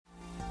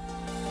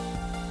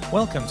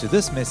Welcome to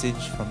this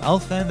message from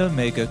Alpha and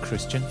Omega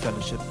Christian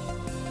Fellowship.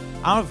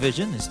 Our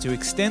vision is to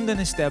extend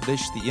and establish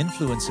the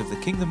influence of the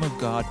Kingdom of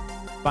God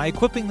by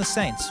equipping the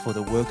saints for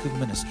the work of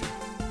ministry.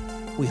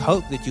 We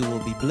hope that you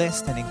will be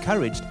blessed and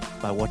encouraged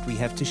by what we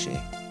have to share.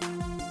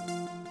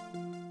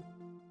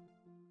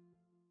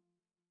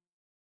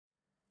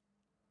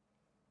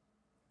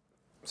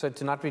 So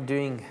tonight we're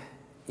doing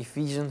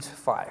Ephesians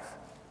 5.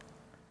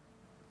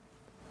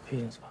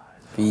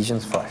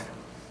 Ephesians 5.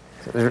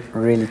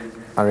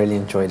 I really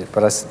enjoyed it.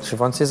 But as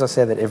Siobhan says, I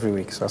say that every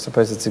week. So I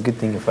suppose it's a good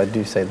thing if I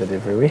do say that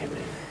every week.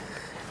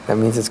 That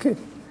means it's good.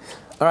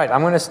 All right, I'm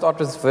going to start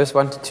with verse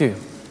 1 to 2.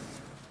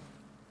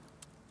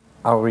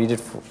 I'll read it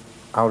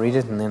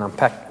and then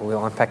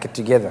we'll unpack it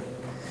together.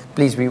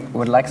 Please, we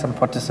would like some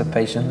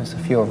participation. There's a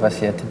few of us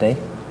here today.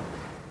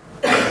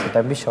 So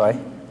don't be shy.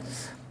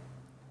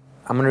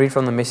 I'm going to read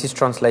from the Message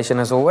translation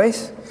as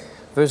always.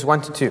 Verse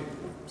 1 to 2.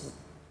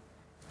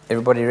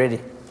 Everybody ready?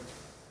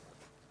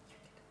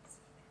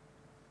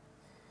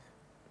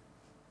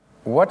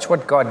 Watch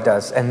what God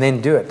does and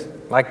then do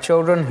it, like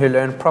children who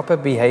learn proper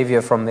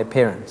behavior from their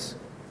parents.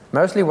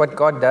 Mostly what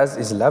God does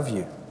is love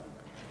you.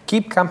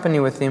 Keep company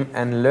with Him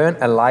and learn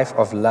a life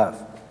of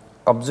love.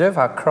 Observe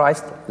how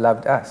Christ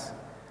loved us.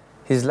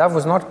 His love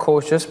was not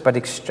cautious but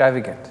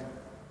extravagant.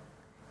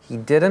 He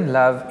didn't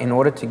love in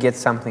order to get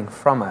something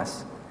from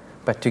us,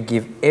 but to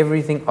give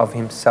everything of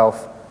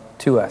Himself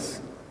to us.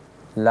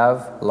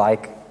 Love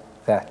like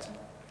that.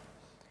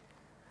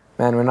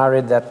 Man, when I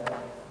read that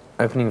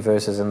opening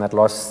verses and that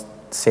last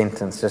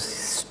sentence just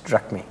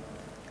struck me.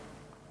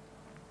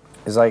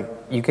 It's like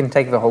you can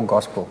take the whole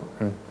gospel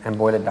and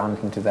boil it down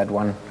into that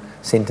one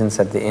sentence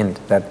at the end,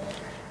 that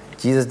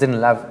Jesus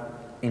didn't love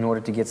in order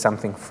to get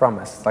something from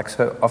us. Like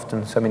so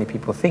often so many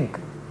people think,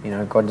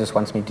 God just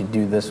wants me to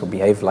do this or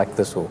behave like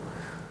this or,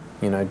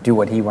 do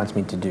what He wants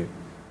me to do.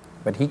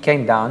 But He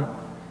came down,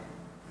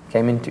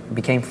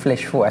 became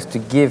flesh for us to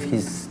give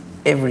His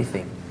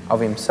everything of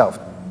Himself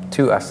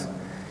to us.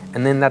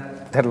 And then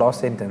that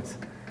last sentence,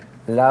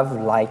 love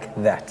like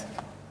that.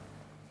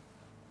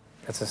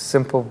 That's a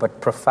simple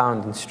but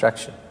profound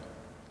instruction.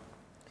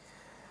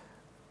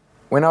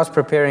 When I was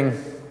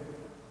preparing,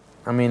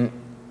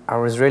 I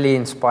was really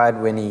inspired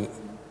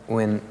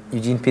when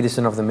Eugene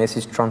Peterson of the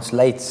Message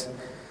translates,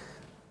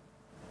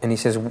 and he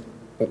says,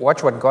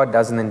 watch what God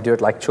does and then do it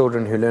like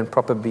children who learn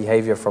proper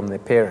behavior from their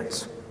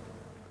parents.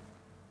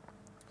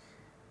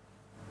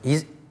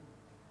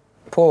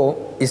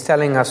 Paul is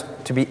telling us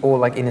to be all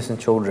like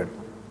innocent children,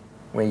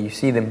 where you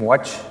see them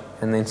watch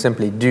and then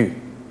simply do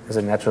as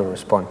a natural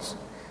response.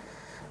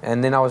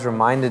 And then I was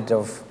reminded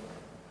of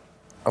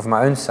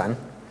my own son,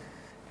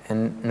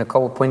 and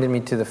Nicole pointed me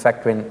to the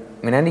fact when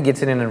Andy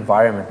gets in an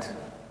environment,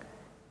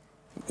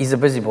 he's a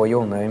busy boy, you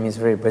all know him, he's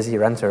very busy, he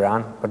runs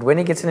around, but when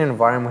he gets in an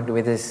environment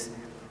where there's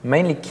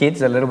mainly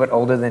kids a little bit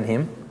older than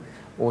him,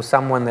 or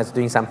someone that's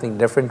doing something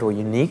different or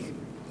unique,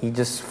 he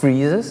just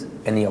freezes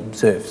and he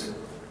observes.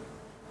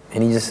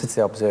 And he just sits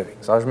there observing.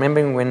 So I was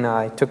remembering when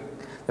I took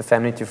the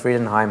family to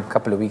Friedenheim a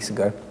couple of weeks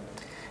ago,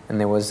 and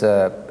there was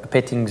a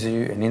petting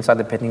zoo, and inside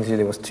the petting zoo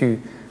there was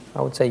two,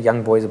 I would say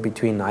young boys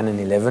between 9 and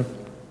 11,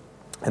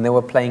 and they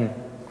were playing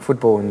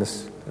football in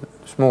this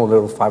small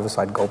little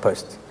five-a-side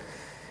goalpost.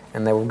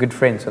 And they were good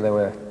friends, so they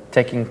were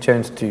taking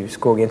turns to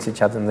score against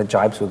each other, and the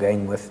jibes were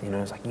going with,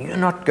 it's like, you're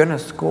not going to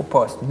score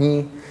past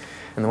me.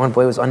 And the one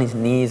boy was on his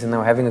knees, and they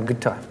were having a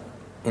good time.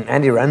 And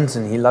Andy runs,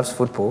 and he loves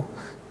football,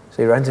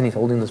 so he runs and he's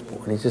holding this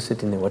ball, and he's just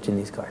sitting there watching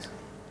these guys.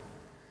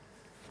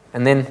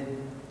 And then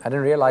I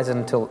didn't realize it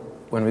until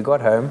when we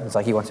got home. It's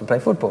like he wants to play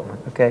football. I'm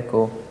like, okay,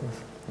 cool.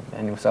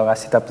 And so I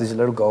set up these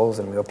little goals,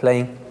 and we were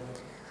playing.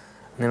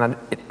 And then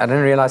I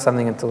didn't realize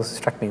something until it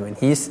struck me. When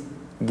he's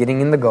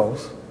getting in the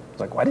goals, I was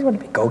like, why does he want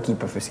to be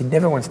goalkeeper first? He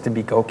never wants to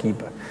be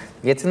goalkeeper.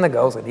 He gets in the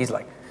goals, and he's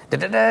like,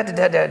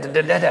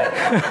 da-da-da-da-da-da-da-da.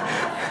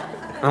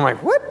 I'm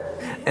like, what?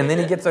 And then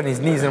he gets on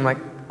his knees, and I'm like,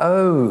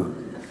 oh.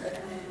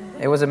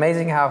 It was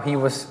amazing how he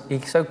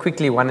so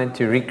quickly wanted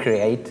to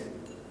recreate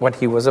what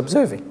he was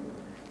observing.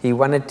 He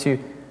wanted to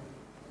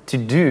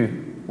do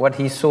what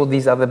he saw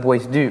these other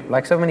boys do.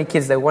 Like so many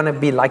kids, they want to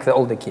be like the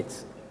older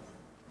kids.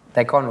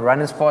 They can't run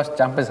as fast,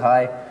 jump as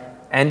high.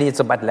 Andy, it's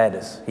about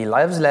ladders. He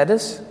loves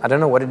ladders. I don't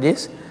know what it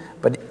is,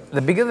 but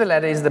the bigger the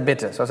ladder is, the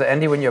better. So I said,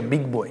 Andy, when you're a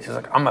big boy, he's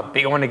like, I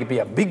want to be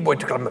a big boy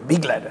to climb a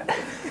big ladder.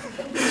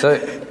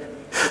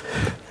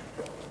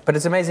 But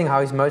it's amazing how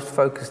he's most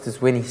focused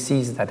is when he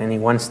sees that and he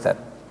wants that.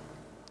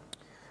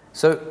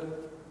 So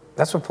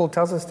that's what Paul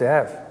tells us to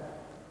have,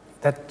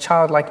 that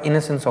childlike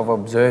innocence of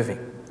observing.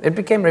 It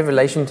became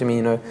revelation to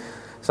me,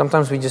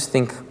 Sometimes we just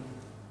think,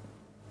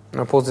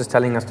 Paul's just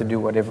telling us to do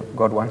whatever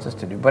God wants us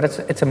to do. But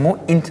it's a more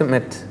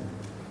intimate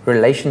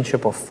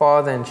relationship of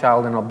father and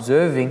child, and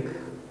observing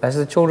as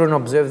the children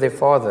observe their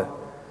father,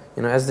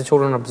 as the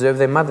children observe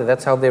their mother.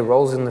 That's how their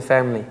roles in the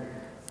family.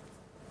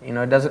 You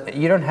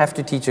don't have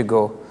to teach a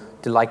girl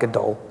to like a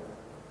doll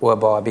or a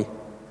Barbie.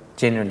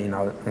 Generally,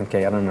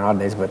 okay, I don't know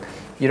nowadays, but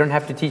you don't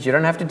have to teach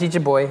a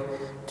boy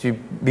to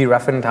be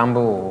rough and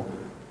tumble or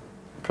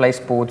play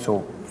sports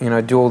or,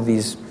 do all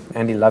these.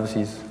 Andy loves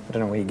his I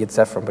don't know where he gets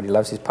that from, but he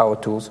loves his power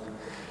tools.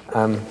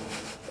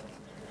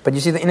 But you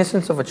see, the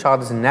innocence of a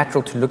child is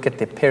natural to look at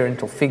their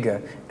parental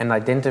figure and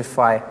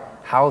identify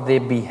how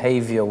their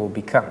behavior will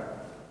become.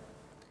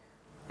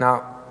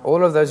 Now,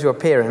 all of those who are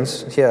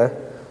parents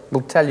here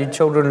will tell you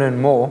children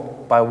learn more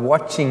by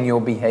watching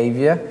your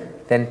behavior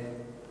than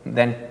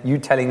you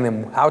telling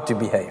them how to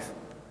behave.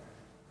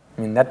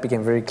 I mean, that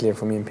became very clear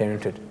for me in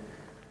parenthood.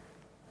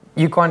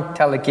 You can't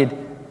tell a kid,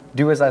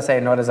 do as I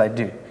say, not as I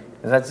do.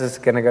 That's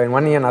just going to go in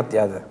one ear, not the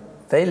other.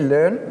 They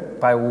learn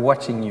by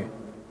watching you.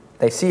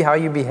 They see how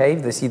you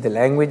behave, they see the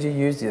language you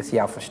use, they see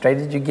how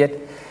frustrated you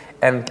get.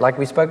 And like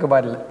we spoke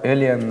about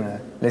earlier in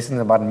the lessons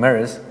about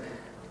mirrors,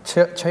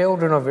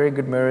 children are very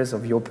good mirrors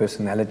of your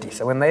personality.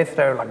 So when they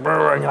throw like,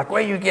 brr, and you're like,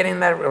 where are you getting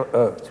that?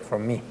 Oh, it's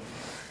from me.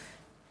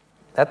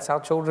 That's how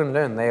children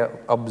learn. They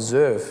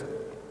observe.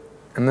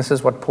 And this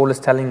is what Paul is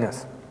telling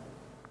us.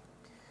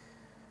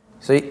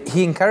 So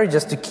he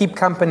encourages us to keep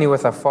company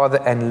with our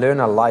Father and learn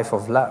a life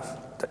of love.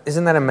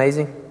 Isn't that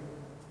amazing?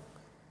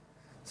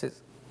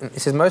 He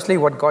says mostly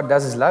what God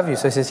does is love you.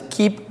 So he says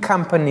keep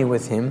company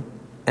with him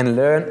and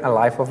learn a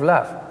life of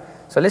love.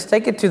 So let's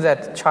take it to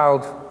that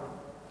child,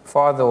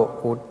 father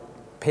or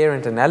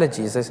parent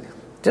analogy. He says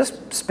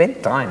just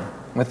spend time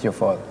with your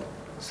father.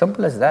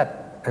 Simple as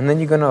that. And then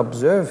you're going to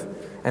observe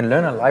and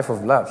learn a life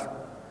of love.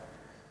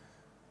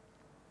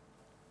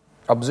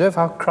 Observe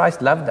how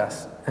Christ loved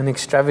us, an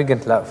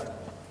extravagant love.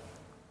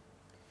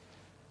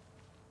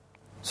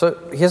 So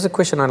here's a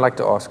question I'd like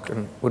to ask,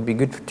 and would be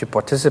good to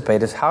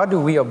participate, is how do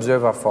we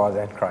observe our Father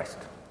and Christ?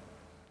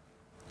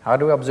 How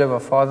do we observe our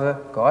Father,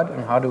 God,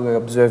 and how do we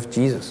observe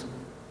Jesus?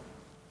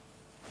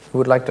 Who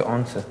would like to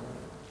answer?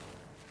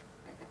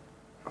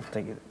 I'll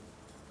take it.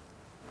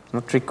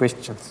 Not trick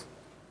questions.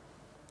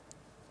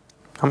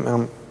 I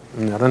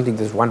don't think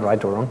there's one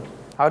right or wrong.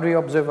 How do we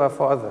observe our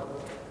Father?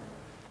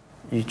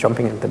 You're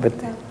jumping at the bit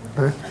there.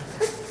 Huh?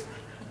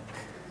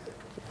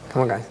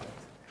 Come on, guys.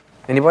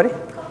 Anybody?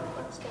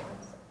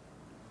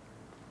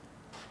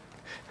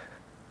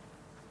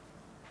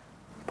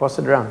 Pass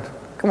it around.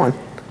 Come on.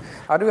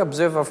 How do we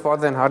observe our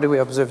Father and how do we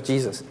observe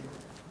Jesus?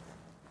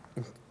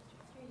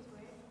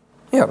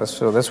 Yeah,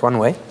 that's one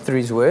way. Through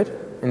His Word.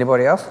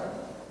 Anybody else?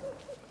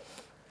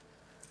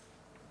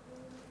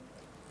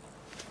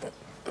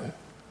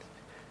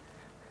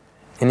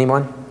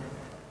 Anyone?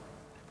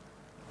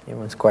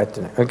 Everyone's quiet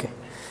tonight. Okay.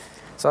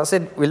 So I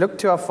said we look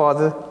to our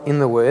Father in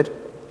the Word,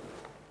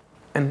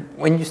 and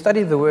when you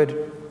study the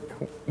Word,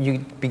 you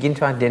begin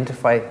to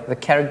identify the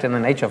character and the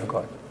nature of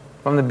God.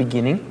 From the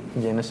beginning,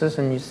 Genesis,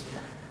 and you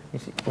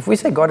see, if we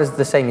say God is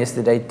the same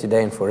yesterday,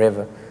 today, and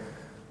forever,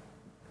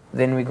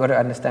 then we've got to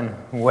understand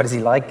what is He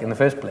like in the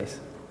first place.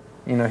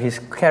 You know, His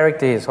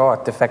character, His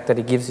heart, the fact that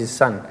He gives His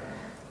Son.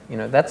 You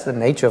know, that's the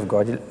nature of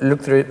God. You look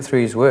through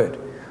His Word.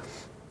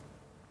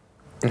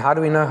 And how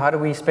do we know? How do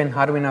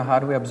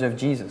we observe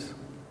Jesus?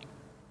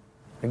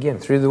 Again,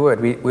 through the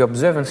Word. We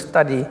observe and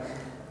study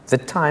the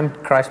time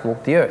Christ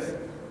walked the earth.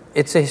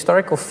 It's a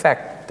historical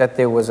fact that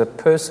there was a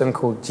person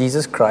called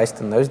Jesus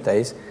Christ in those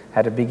days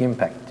had a big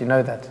impact. Do you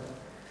know that?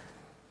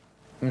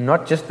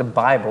 Not just the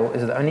Bible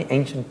is the only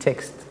ancient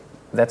text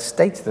that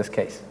states this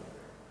case.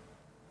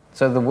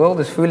 So the world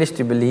is foolish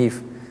to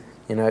believe,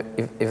 you know,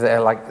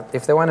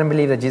 if they want to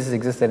believe that Jesus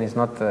exists and He's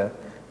not the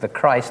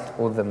Christ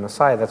or the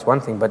Messiah, that's one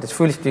thing, but it's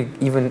foolish to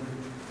even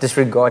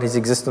disregard His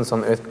existence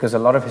on earth because a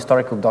lot of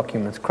historical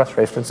documents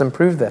cross-reference and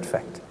prove that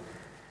fact.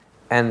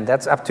 And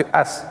that's up to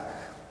us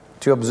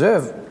to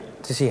observe,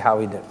 to see how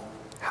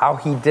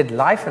He did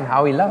life and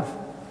how He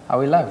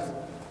loved.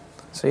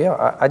 So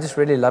yeah, I just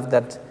really love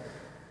that.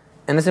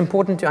 And it's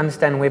important to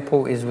understand where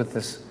Paul is with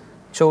this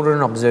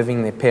children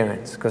observing their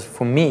parents. Because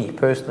for me,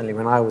 personally,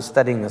 when I was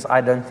studying this,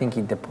 I don't think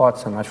he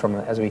departs so much from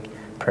it as we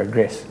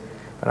progress.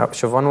 But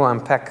Siobhan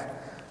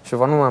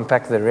will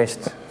unpack the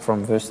rest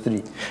from verse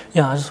 3.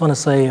 Yeah, I just want to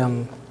say,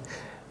 in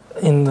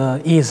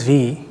the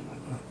ESV,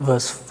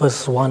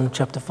 verse 1,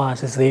 chapter 5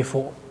 says,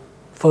 therefore.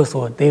 First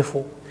word,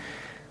 therefore.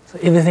 So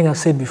everything I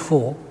said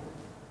before,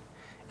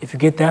 if you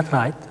get that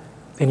right,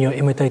 then you're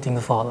imitating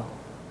the Father.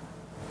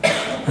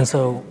 And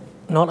so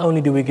not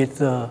only do we get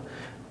to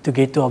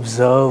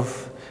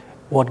observe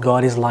what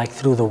God is like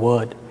through the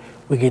Word,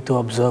 we get to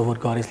observe what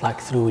God is like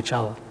through each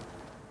other.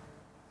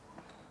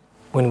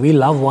 When we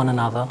love one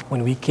another,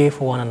 when we care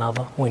for one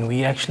another, when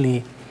we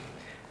actually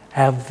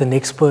have the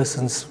next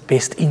person's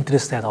best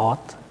interest at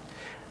heart,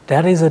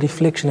 that is a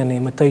reflection and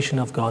imitation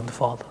of God the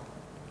Father.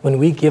 When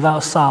we give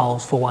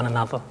ourselves for one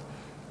another,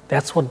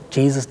 that's what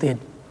Jesus did.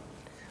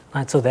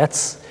 Right? So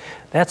that's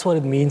what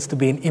it means to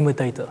be an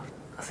imitator.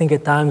 I think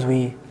at times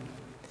we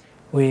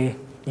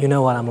you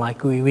know what I'm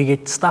like, we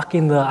get stuck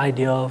in the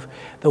idea of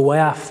the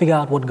way I figure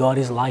out what God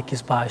is like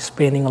is by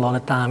spending a lot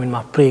of time in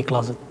my prayer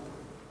closet.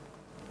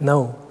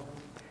 No.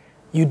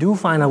 You do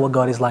find out what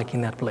God is like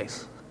in that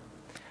place.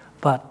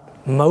 But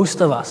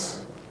most of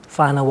us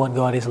find out what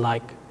God is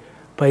like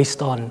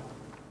based on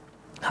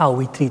how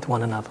we treat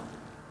one another.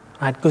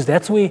 Right? Because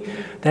that's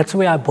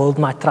where I build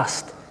my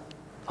trust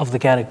of the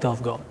character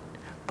of God,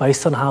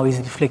 based on how He's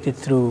reflected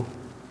through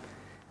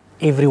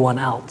everyone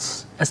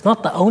else. It's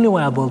not the only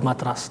way I build my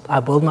trust. I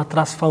build my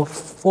trust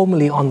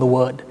formally on the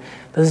Word.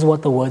 This is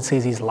what the Word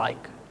says He's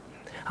like.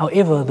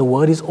 However, the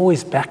Word is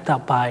always backed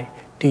up by,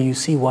 do you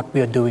see what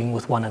we are doing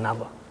with one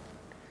another?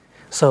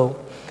 So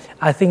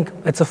I think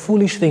it's a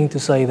foolish thing to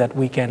say that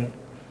we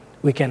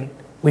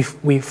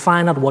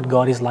find out what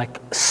God is like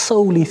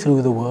solely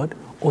through the Word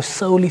or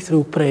solely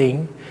through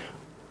praying,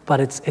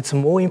 but it's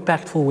more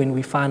impactful when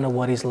we find out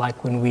what He's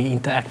like when we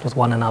interact with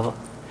one another.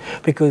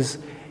 Because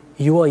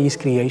you are His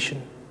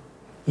creation.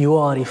 You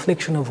are a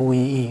reflection of who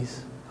He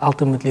is.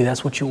 Ultimately,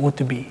 that's what you ought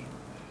to be.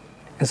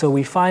 And so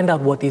we find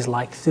out what He's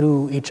like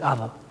through each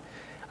other.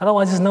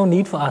 Otherwise, there's no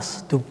need for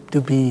us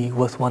to be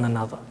with one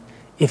another.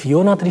 If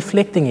you're not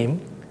reflecting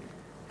Him,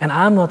 and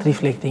I'm not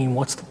reflecting Him,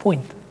 what's the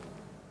point?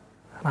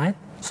 Right?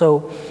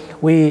 So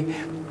we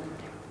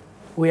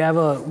have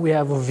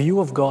a view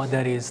of God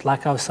that is,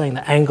 like I was saying,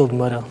 the angled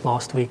mirror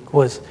last week,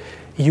 was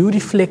you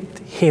reflect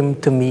Him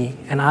to me,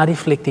 and I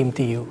reflect Him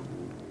to you.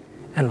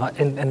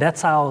 And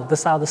that's how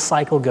the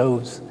cycle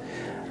goes.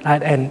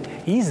 Right? And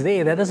He's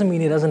there. That doesn't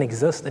mean He doesn't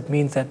exist. It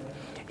means that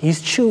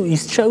He's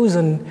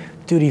chosen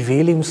to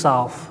reveal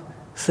Himself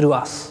through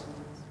us.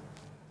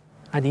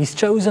 And He's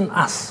chosen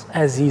us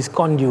as His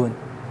conduit.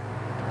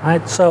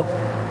 Right? So,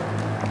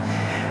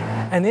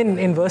 and then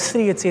in verse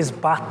 3 it says,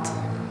 but.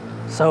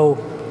 So,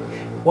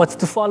 what's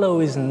to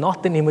follow is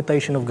not an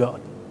imitation of God.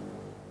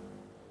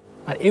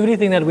 Right?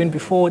 Everything that went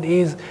before it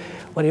is,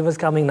 whatever's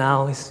coming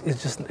now is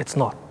just, it's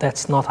not.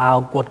 That's not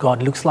what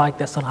God looks like.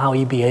 That's not how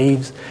He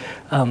behaves.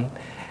 And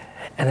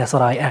that's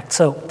not how He acts.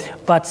 So,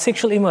 but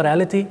sexual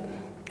immorality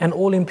and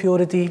all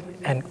impurity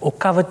or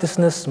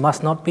covetousness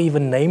must not be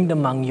even named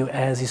among you,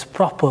 as is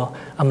proper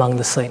among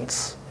the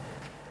saints.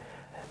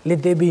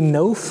 Let there be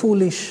no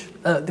filthiness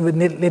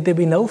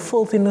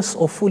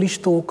or foolish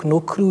talk,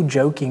 nor crude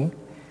joking,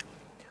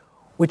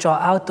 which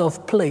are out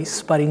of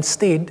place, but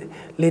instead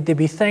let there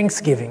be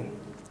thanksgiving.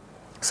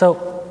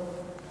 So,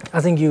 I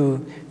think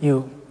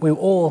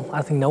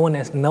I think no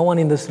one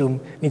in this room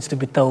needs to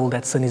be told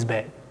that sin is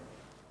bad.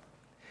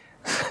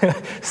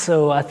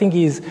 So I think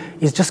he's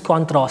just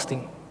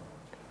contrasting.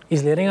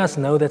 He's letting us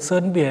know that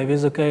certain behavior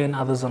is okay and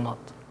others are not,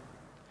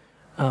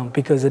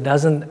 because it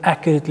doesn't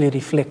accurately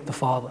reflect the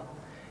Father.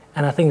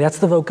 And I think that's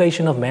the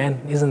vocation of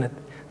man, isn't it?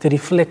 To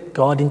reflect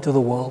God into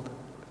the world.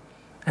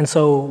 And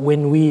so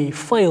when we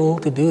fail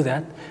to do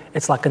that,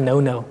 it's like a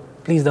no-no.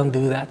 Please don't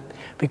do that,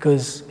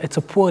 because it's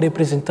a poor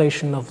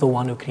representation of the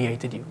one who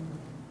created you.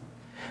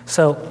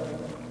 So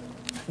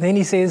then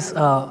he says,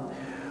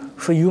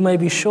 for you may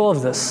be sure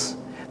of this,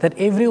 that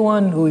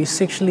everyone who is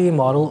sexually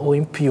immoral or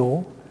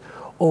impure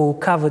or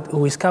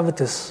who is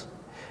covetous,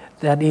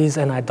 that is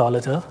an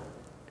idolater,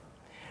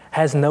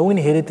 has no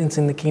inheritance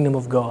in the kingdom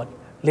of God.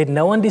 Let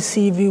no one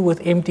deceive you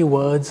with empty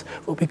words,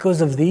 for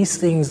because of these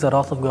things the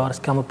wrath of God has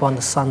come upon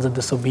the sons of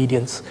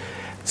disobedience.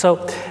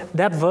 So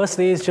that verse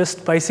there is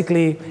just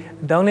basically,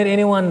 don't let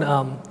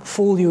anyone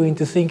fool you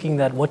into thinking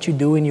that what you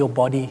do in your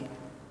body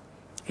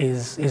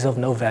is of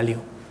no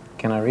value.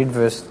 Can I read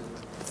verse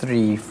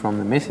 3 from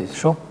the Message?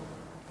 Sure.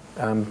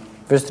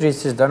 Verse 3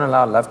 says, don't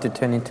allow love to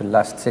turn into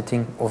lust,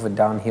 setting off a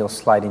downhill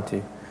slide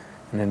into,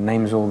 and it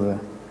names all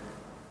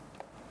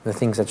the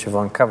things that you've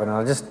uncovered. And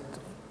I'll just,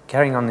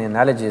 carrying on the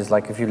analogy, is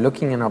like if you're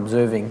looking and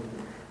observing,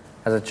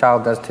 as a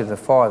child does to the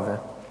father,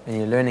 and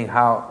you're learning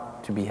how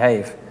to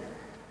behave,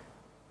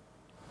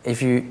 it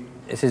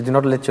says, do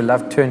not let your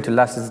love turn to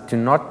lust, it says, do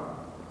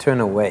not turn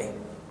away.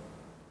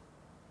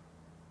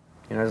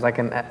 You know, it's like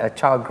a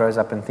child grows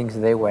up and thinks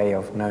their way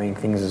of knowing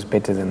things is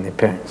better than their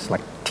parents.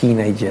 Like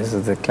teenagers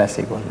is the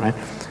classic one, right?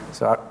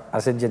 So I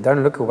said, yeah,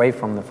 don't look away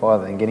from the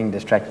father and getting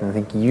distracted and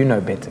think you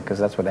know better, because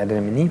that's what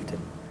Adam and Eve did.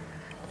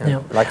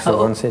 Yeah. Like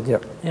someone said, yeah.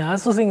 Yeah, I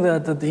also think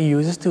that he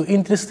uses two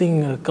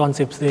interesting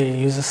concepts there. He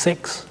uses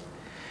sex,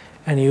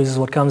 and he uses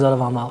what comes out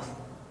of our mouth,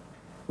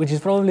 which is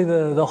probably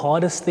the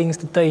hardest things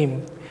to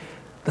tame.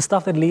 The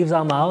stuff that leaves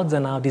our mouths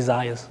and our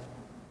desires.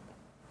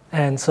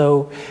 And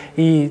so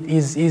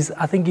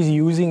I think he's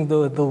using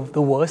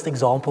the worst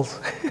examples,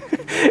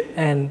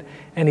 and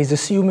he's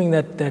assuming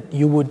that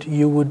you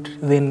would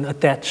then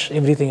attach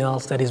everything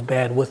else that is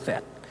bad with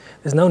that.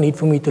 There's no need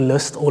for me to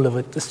list all of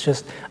it. It's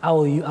just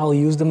I'll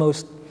use the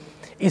most,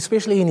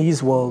 especially in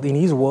his world. In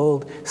his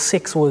world,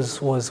 sex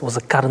was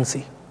a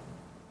currency.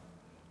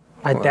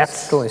 Well, that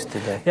still is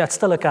today. Yeah, it's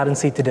still a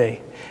currency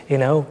today, you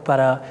know.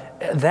 But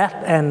that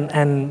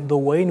and the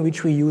way in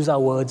which we use our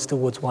words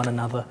towards one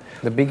another.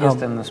 The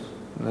biggest and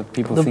the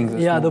people think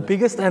the smallest. The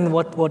biggest and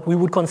what we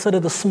would consider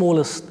the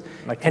smallest,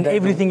 like and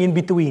everything in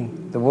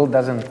between. The world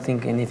doesn't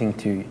think anything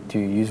to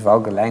use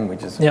vulgar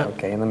language. It's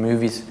okay. In the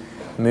movies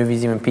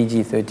even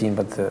PG-13,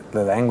 but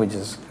the language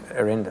is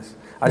horrendous.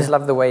 I just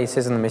love the way he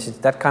says in the Message,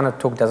 that kind of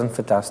talk doesn't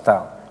fit our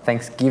style.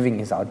 Thanksgiving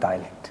is our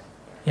dialect.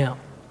 Yeah.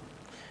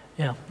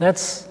 Yeah,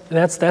 that's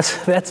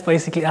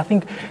basically. I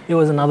think there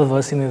was another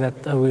verse in there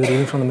that we were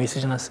reading from the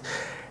Message, and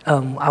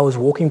I was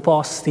walking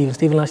past Stephen.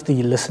 Stephen likes to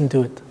listen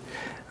to it.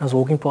 I was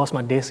walking past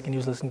my desk, and he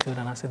was listening to it,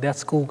 and I said,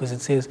 "That's cool because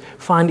it says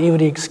find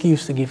every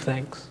excuse to give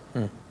thanks."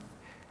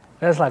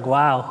 That's like,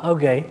 wow,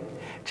 okay.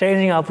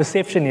 changing our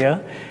perception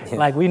here. Yeah.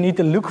 Like we need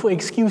to look for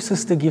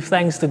excuses to give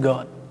thanks to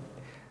God.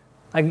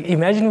 Like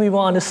imagine we were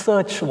on a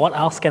search, what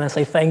else can I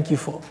say thank you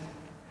for?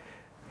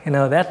 You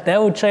know,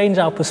 that would change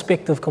our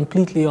perspective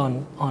completely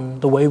on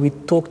the way we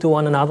talk to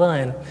one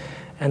another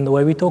and the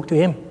way we talk to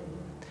Him.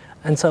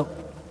 And so,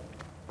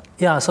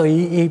 yeah, so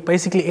he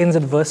basically ends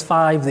at verse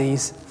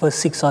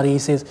 6, he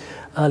says,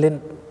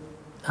 let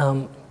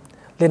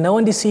no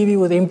one deceive you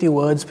with empty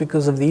words,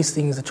 because of these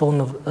things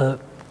the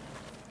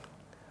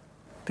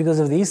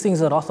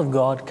wrath of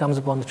God comes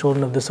upon the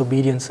children of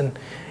disobedience. And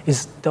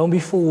don't be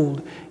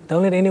fooled.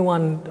 Don't let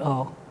anyone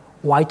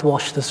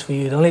whitewash this for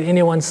you. Don't let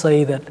anyone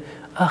say that,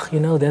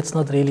 that's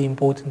not really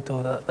important.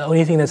 Or the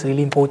only thing that's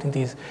really important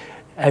is,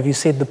 have you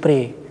said the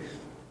prayer?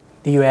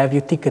 Do you have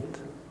your ticket?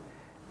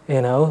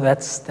 You know,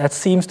 that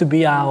seems to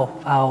be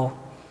the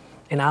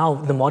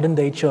modern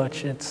day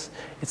church. It's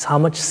how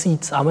much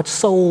seats, how much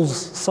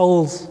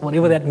souls,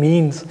 whatever that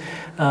means,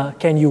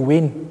 can you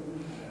win,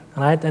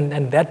 right?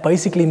 And that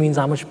basically means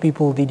how much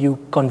people did you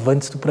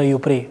convince to pray your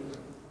prayer.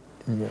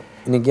 Yeah.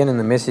 And again in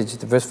the message,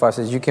 verse 5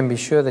 says, you can be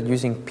sure that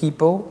using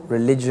people,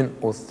 religion,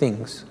 or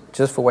things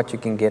just for what you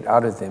can get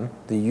out of them,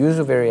 the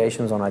usual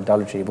variations on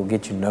idolatry will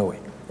get you nowhere,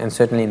 and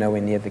certainly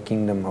nowhere near the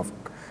kingdom of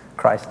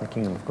Christ and the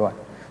kingdom of God.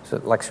 So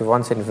like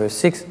Siobhan said in verse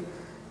 6, it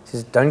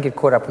says, don't get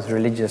caught up with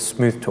religious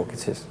smooth talk, it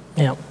says.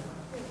 Yeah.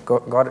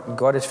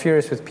 God is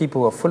furious with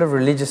people who are full of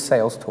religious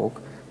sales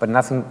talk, but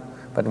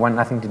want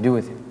nothing to do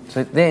with Him.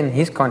 So then, in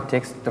his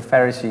context, the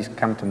Pharisees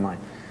come to mind.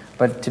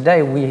 But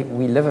today,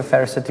 we live a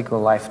Pharisaical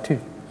life too.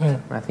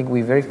 Mm. I think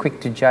we're very quick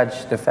to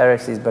judge the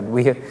Pharisees, but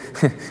we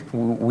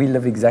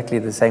live exactly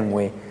the same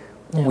way.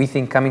 Yeah. We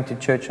think coming to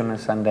church on a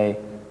Sunday,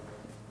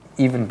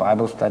 even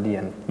Bible study,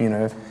 and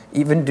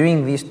even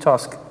doing these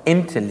tasks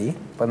emptily,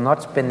 but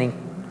not spending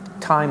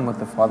time with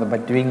the Father,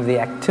 but doing the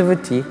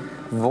activity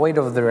void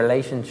of the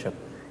relationship,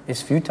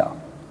 is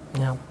futile.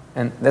 Yeah.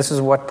 And this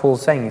is what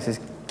Paul's saying. He says,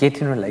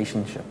 get in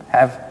relationship.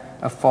 Have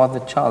a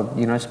father-child.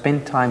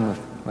 Spend time with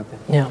it.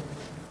 Yeah.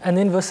 And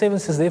then verse 7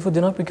 says, therefore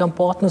do not become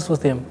partners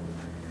with them.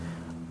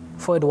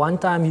 For at one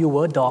time you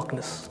were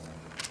darkness,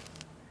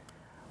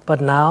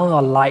 but now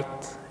are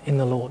light in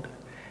the Lord.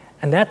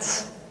 And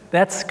that's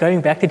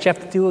going back to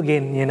chapter 2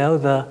 again.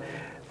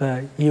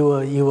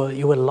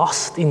 You were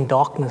lost in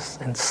darkness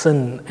and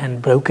sin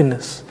and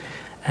brokenness,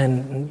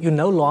 and you're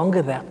no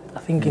longer that. I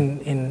think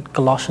in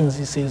Colossians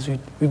he says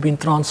we've been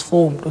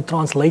transformed or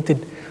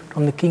translated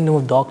from the kingdom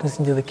of darkness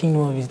into the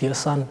kingdom of His dear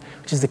Son,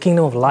 which is the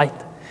kingdom of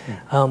light.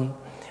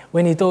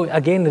 When he talk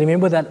again,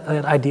 remember that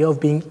idea of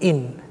being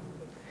in.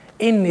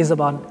 In is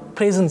about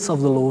presence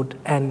of the Lord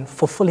and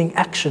fulfilling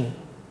action.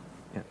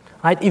 Yeah.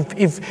 Right?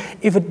 If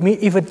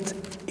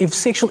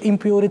sexual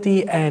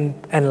impurity and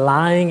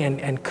lying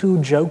and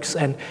crude jokes,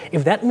 and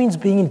if that means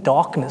being in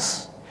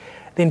darkness,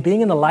 then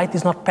being in the light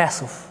is not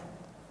passive.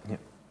 Yeah.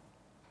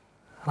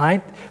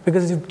 Right?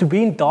 Because to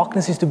be in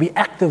darkness is to be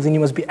active, then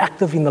you must be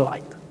active in the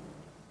light.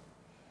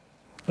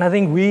 And I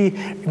think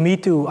me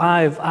too,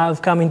 I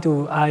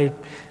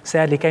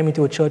sadly came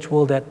into a church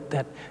world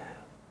that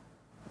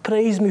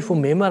praised me for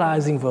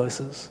memorizing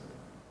verses,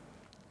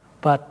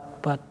 but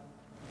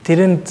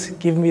didn't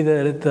give me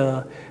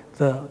the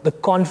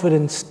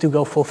confidence to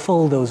go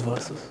fulfill those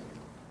verses.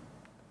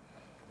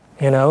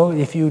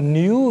 If you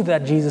knew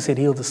that Jesus had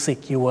healed the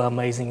sick, you were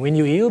amazing. When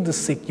you healed the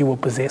sick, you were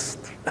possessed.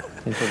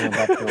 You're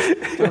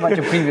talking about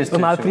your previous church.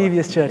 My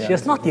previous church.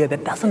 Yes, not here.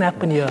 That doesn't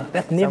happen here.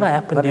 That never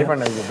happened here.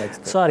 Everyone knows your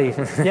backstory.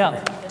 Sorry.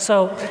 Yeah.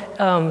 So,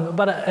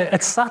 but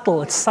it's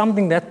subtle. It's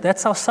something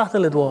that's how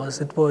subtle it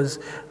was. It was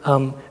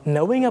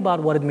knowing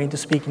about what it meant to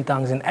speak in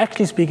tongues and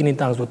actually speaking in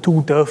tongues were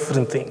two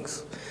different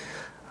things.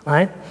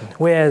 Right?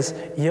 Whereas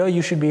here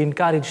you should be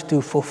encouraged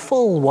to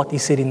fulfill what He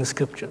said in the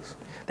scriptures.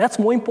 That's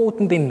more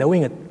important than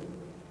knowing it.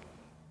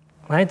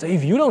 Right? So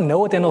if you don't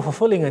know it and are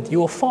fulfilling it,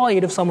 you are far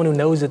ahead of someone who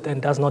knows it and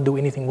does not do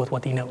anything with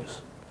what he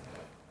knows.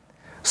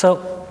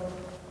 So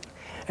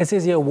it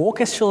says here,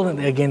 walk as children,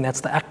 again,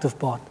 that's the active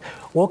part.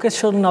 Walk as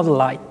children of the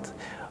light,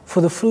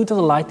 for the fruit of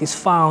the light is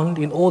found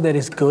in all that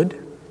is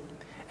good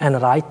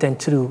and right and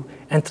true,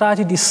 and try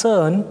to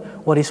discern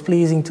what is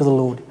pleasing to the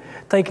Lord.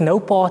 Take no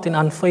part in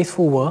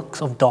unfaithful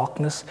works of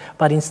darkness,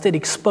 but instead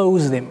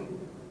expose them.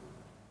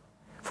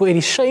 For it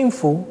is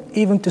shameful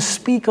even to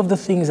speak of the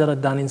things that are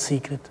done in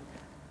secret.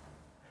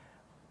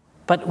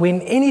 But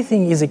when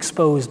anything is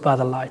exposed by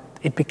the light,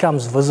 it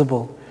becomes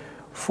visible,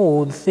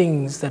 for the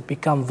things that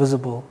become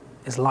visible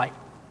is light.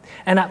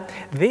 And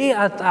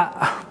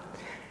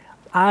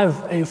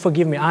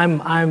forgive me,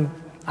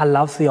 I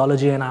love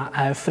theology, and I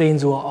have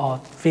friends who are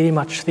very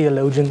much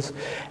theologians,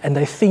 and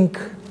they think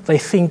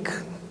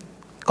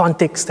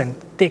context and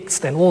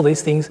text and all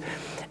these things,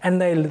 and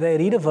they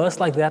read a verse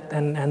like that,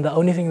 and the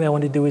only thing they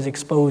want to do is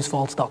expose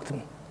false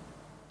doctrine.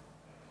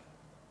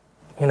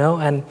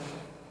 And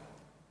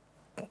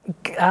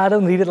I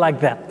don't read it like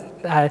that.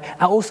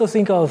 I also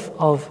think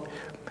of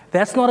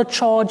that's not a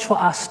charge for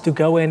us to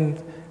go and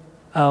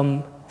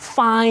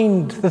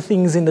find the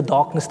things in the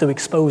darkness to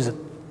expose it.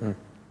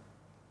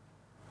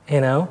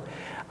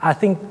 I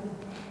think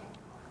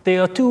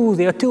There are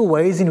two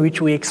ways in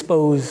which we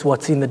expose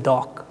what's in the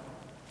dark.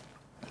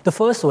 The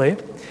first way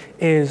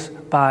is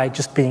by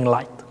just being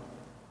light.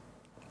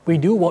 We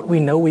do what we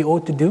know we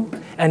ought to do,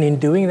 and in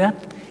doing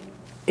that,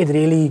 it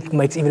really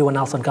makes everyone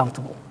else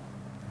uncomfortable.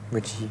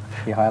 Which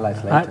he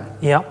highlights later.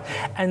 Yeah.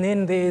 And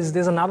then there's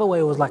another way,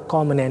 it was like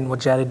Carmen and what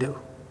Jared do.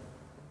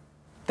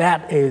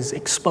 That is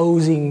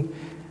exposing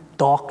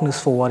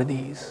darkness for what it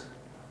is.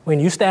 When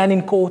you stand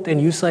in court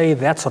and you say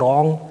that's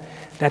wrong,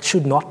 that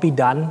should not be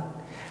done,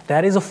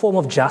 that is a form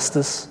of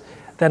justice,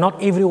 that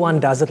not everyone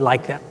does it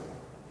like that.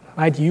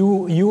 Right?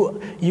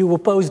 You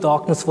oppose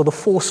darkness for the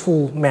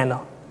forceful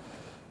manner.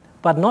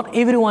 But not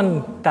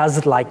everyone does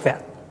it like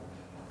that.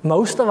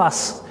 Most of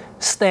us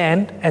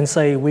stand and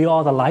say we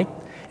are the light,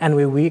 and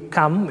when we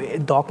come,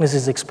 darkness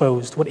is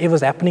exposed.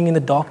 Whatever's happening in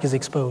the dark is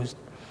exposed.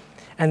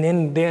 And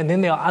then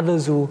there are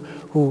others who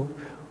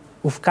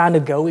kind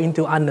of go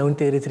into unknown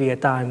territory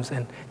at times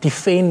and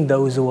defend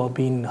those who are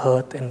being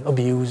hurt and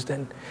abused,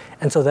 and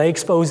so they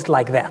expose it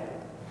like that.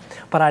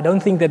 But I don't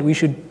think that we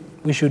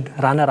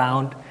should run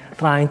around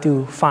trying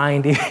to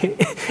find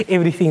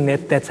everything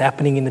that's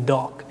happening in the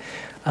dark.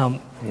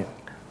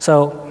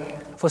 So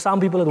for some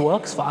people it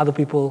works, for other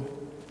people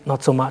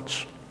not so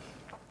much.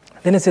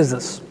 Then it says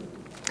this.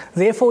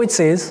 Therefore it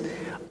says,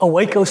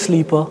 awake, O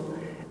sleeper,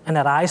 and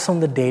arise from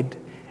the dead,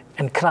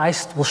 and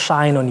Christ will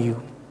shine on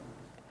you.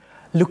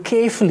 Look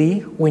carefully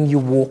when you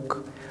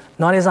walk,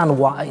 not as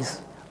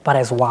unwise, but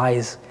as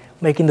wise,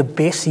 making the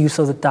best use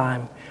of the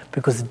time,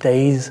 because the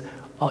days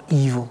are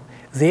evil.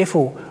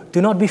 Therefore,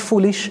 do not be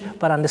foolish,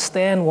 but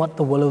understand what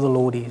the will of the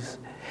Lord is.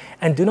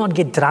 And do not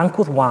get drunk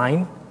with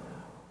wine,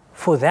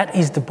 for that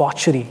is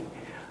debauchery,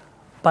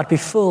 but be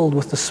filled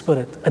with the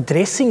Spirit,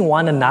 addressing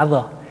one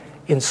another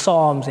in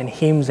psalms and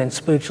hymns and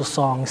spiritual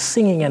songs,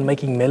 singing and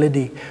making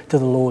melody to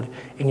the Lord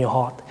in your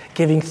heart,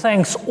 giving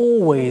thanks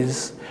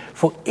always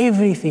for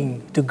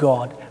everything to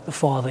God the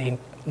Father in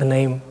the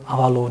name of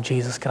our Lord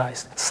Jesus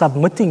Christ,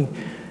 submitting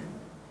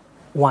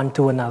one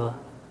to another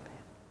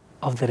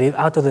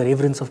out of the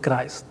reverence of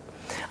Christ.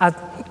 I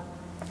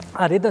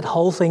read that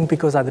whole thing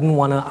because I didn't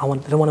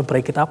want to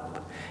break it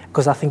up,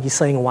 because I think he's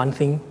saying one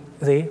thing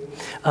there.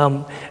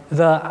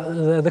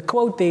 The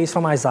quote there is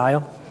from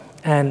Isaiah,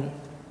 and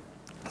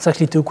it's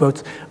actually two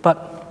quotes,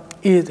 but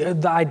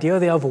the idea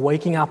there of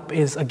waking up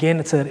is, again,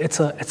 it's a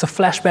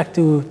flashback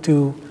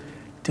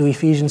to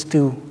Ephesians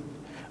 2,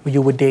 where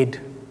you were dead,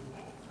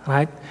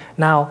 right?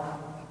 Now,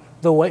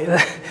 the way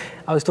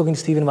I was talking to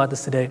Stephen about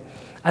this today.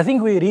 I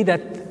think we read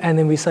that and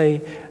then we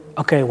say,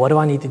 okay, what do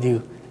I need to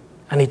do?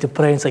 I need to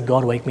pray and say,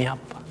 God, wake me up.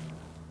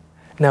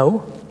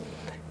 No,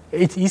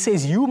 he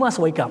says you must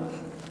wake up.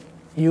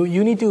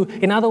 You need to,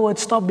 in other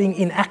words, stop being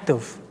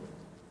inactive.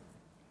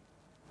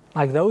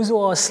 Like those who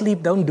are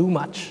asleep don't do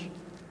much,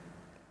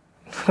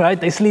 right?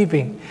 They're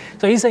sleeping.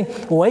 So he's saying,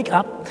 wake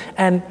up,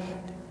 and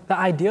the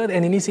idea,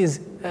 and then he says,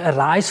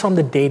 rise from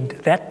the dead.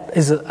 That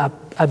is,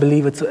 I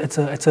believe, it's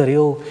a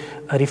real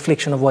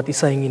reflection of what he's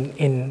saying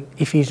in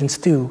Ephesians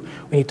 2,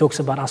 when he talks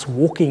about us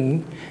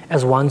walking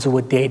as ones who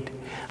were dead.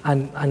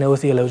 And I know a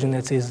theologian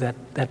that says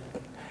that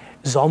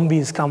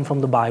zombies come from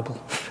the Bible.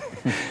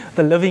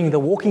 The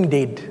walking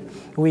dead.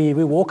 We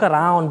walk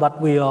around,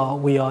 but we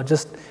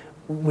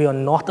are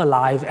not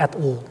alive at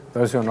all.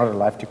 Those who are not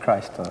alive to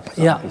Christ are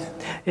zombies.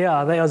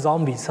 Yeah, they are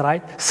zombies,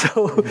 right?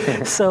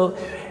 So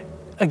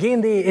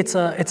again, it's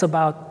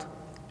about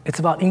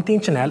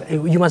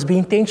intentionality. You must be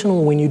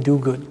intentional when you do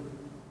good.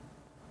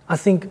 I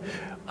think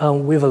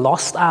we've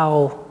lost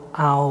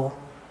our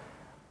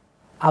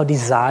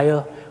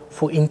desire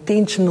for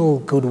intentional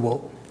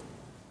goodwill.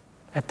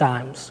 At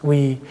times,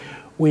 we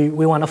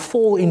want to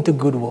fall into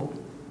goodwill.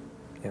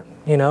 Yeah.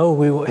 You know,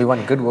 we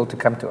want goodwill to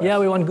come to us. Yeah,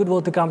 we want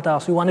goodwill to come to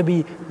us. We want to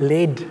be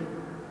led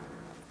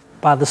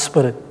by the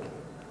Spirit,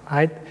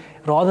 right?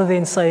 Rather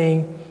than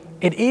saying,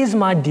 it is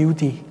my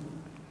duty.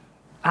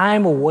 I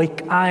am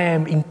awake. I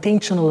am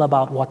intentional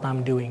about what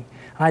I'm doing.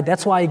 Right?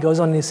 That's why he goes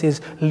on and he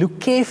says, look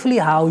carefully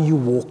how you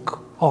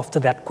walk, after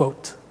that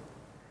quote.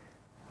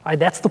 Right?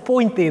 That's the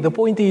point there. The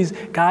point is,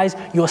 guys,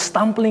 you're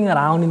stumbling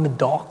around in the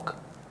dark.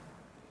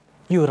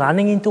 You're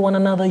running into one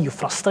another. You're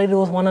frustrated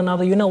with one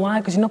another. You know why?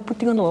 Because you're not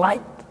putting on the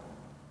light.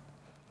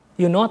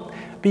 You're not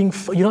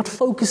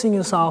focusing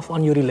yourself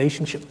on your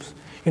relationships.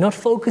 You're not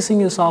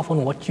focusing yourself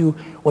on what you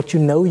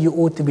know you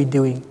ought to be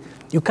doing.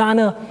 You kind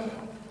of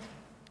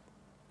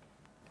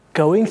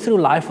going through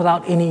life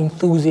without any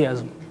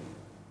enthusiasm,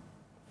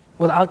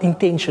 without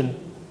intention.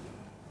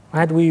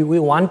 Right? We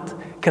want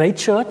great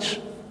church.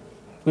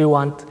 We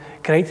want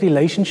great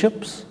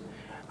relationships.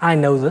 I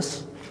know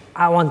this.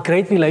 I want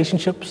great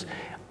relationships,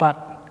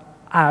 but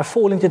I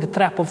fall into the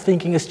trap of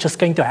thinking it's just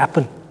going to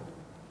happen.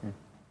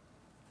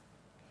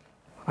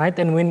 Right?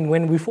 And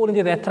when we fall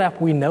into that trap,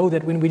 we know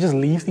that when we just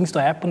leave things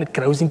to happen, it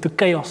grows into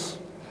chaos.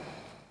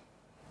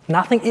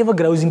 Nothing ever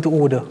grows into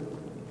order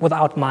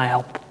without my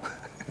help.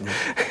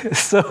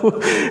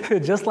 So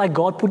just like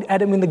God put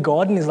Adam in the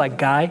garden, he's like,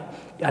 guy,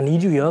 I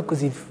need you here,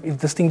 because if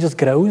this thing just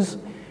grows,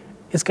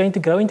 it's going to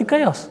grow into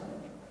chaos.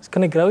 It's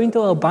going to grow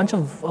into a bunch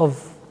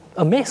of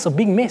a mess, a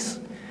big mess.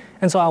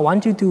 And so I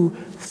want you to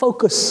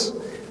focus,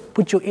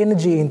 put your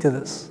energy into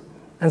this.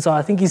 And so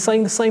I think he's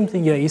saying the same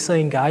thing here. He's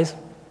saying, guys,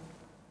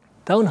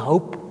 don't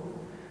hope,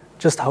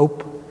 just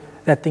hope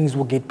that things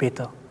will get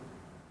better.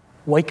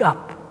 Wake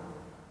up.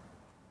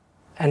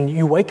 And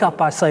you wake up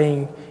by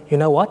saying, you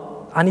know what?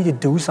 I need to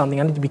do something.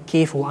 I need to be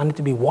careful. I need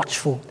to be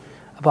watchful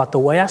about the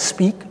way I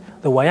speak,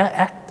 the way I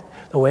act,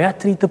 the way I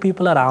treat the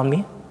people around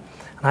me.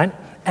 Right?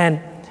 And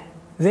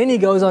then he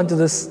goes on to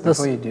this.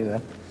 Before you do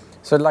that,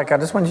 so like I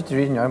just want you to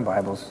read in your own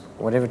Bibles,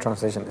 whatever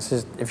translation. This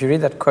is, if you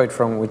read that quote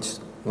from which,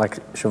 like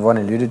Siobhan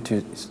alluded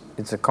to,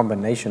 it's a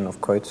combination of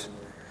quotes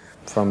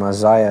from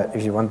Isaiah,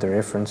 if you want the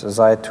reference,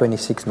 Isaiah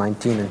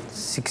 26:19 and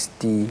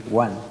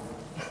 61.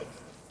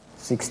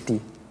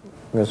 60,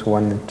 verse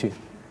 1 and 2.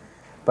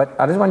 But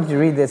I just want you to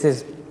read this. It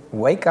says,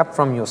 wake up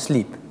from your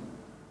sleep.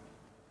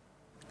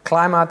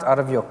 Climb out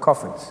of your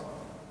coffins.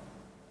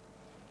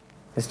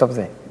 Let's stop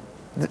there.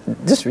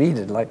 Just read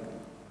it. Like,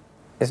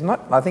 it's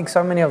not, I think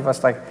so many of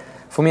us, like,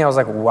 for me, I was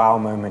like, wow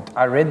moment.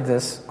 I read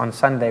this on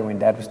Sunday when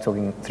Dad was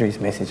talking through his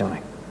message. I'm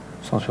like,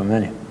 sounds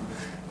familiar.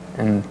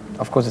 And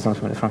of course it's not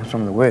familiar, it's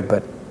from the Word,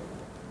 but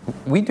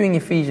we're doing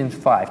Ephesians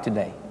 5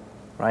 today,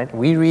 right?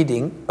 We're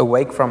reading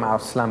Awake from Our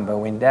Slumber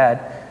when Dad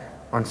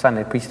on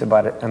Sunday preached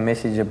about a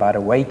message about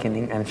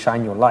awakening and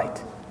shine your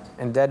light.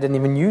 And Dad didn't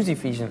even use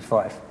Ephesians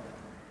 5.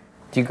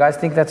 Do you guys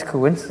think that's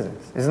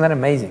coincidence? Isn't that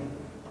amazing?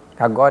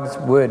 How God's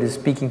Word is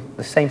speaking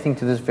the same thing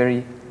to this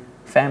very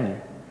family,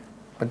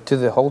 but to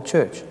the whole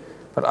church.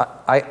 But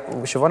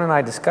Siobhan and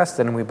I discussed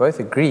it, and we both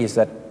agree, is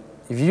that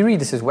if you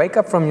read this, it says, wake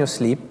up from your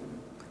sleep,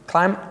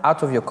 climb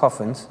out of your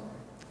coffins,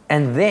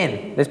 and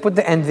then, let's put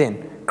the and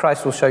then,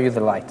 Christ will show you the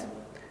light.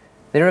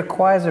 It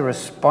requires a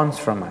response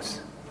from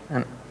us.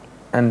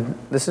 And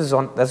this is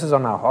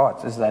on our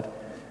hearts, is that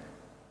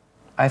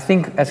I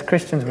think as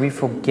Christians we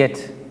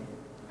forget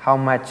how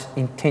much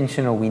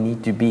intentional we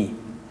need to be.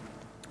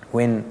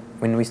 When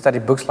we study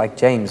books like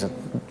James,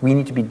 we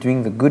need to be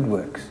doing the good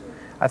works.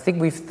 I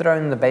think we've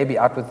thrown the baby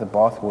out with the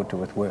bathwater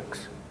with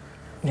works.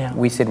 Yeah.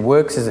 We said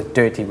works is a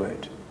dirty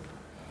word.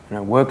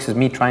 Works is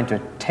me trying to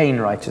attain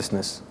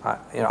righteousness. I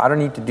don't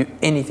need to do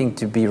anything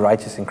to be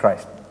righteous in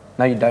Christ.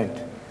 No, you don't.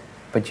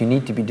 But you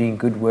need to be doing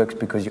good works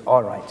because you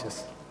are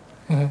righteous.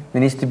 Mm-hmm.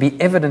 There needs to be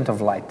evidence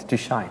of light to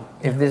shine.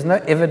 Yeah. If there's no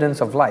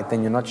evidence of light,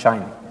 then you're not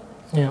shining.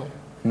 Yeah.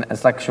 And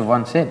it's like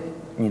Siobhan said,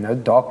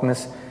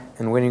 darkness,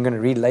 and when you're going to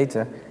read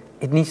later,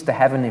 it needs to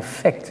have an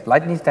effect.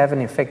 Light needs to have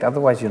an effect,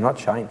 otherwise you're not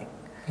shining.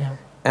 Yeah.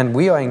 And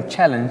we are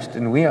challenged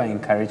and we are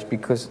encouraged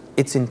because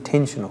it's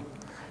intentional.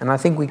 And I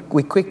think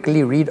we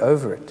quickly read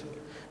over it.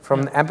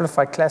 From the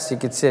Amplified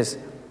Classic, it says,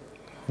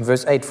 in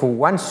verse 8, for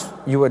once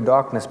you were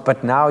darkness,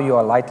 but now you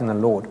are light in the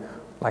Lord.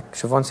 Like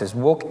Siobhan says,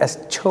 walk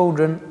as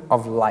children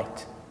of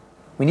light.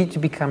 We need to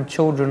become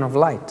children of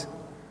light.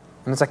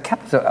 And it's a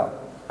capital L.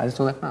 I just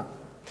saw that now.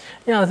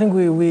 Yeah, I think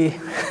we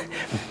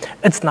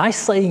it's nice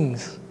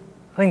sayings.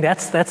 I think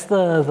that's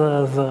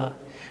the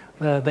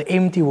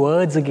empty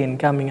words again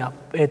coming up.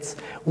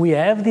 We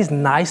have these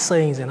nice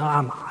sayings,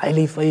 I'm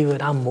highly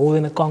favored, I'm more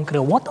than a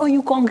conqueror. What are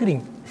you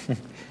conquering?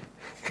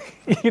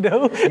 You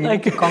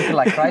need to conquer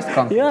like Christ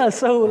conquered. Yeah,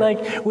 so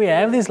we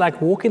have this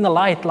walk in the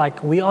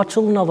light, we are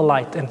children of the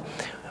light.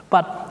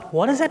 But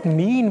what does that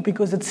mean?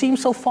 Because it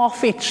seems so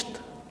far-fetched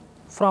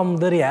from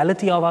the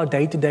reality of our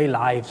day-to-day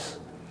lives.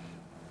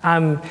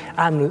 I'm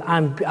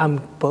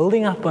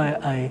building up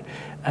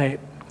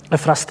a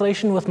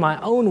frustration with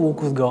my own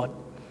walk with God.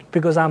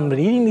 Because I'm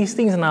reading these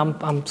things and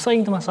I'm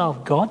saying to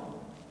myself, God,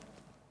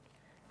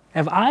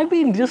 have I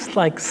been just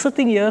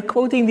sitting here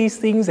quoting these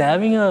things,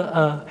 having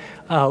a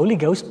Holy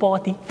Ghost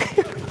party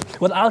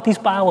without His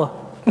power?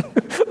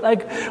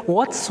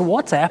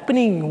 What's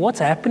happening? What's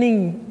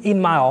happening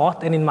in my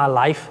heart and in my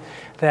life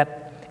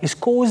that is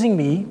causing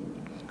me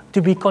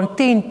to be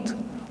content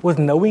with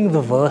knowing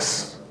the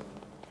verse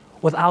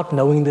without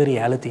knowing the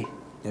reality?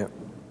 Yeah.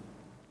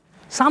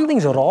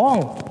 Something's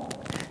wrong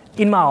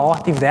in my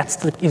heart if that's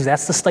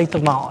the state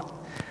of my heart.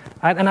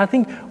 Right? And I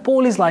think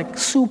Paul is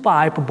super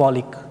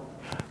hyperbolic.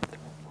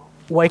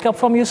 Wake up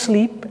from your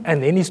sleep,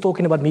 and then he's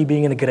talking about me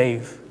being in a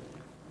grave.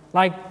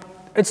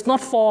 It's not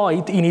far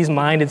in his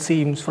mind, it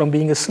seems, from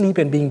being asleep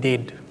and being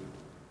dead.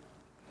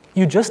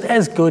 You're just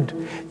as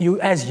good,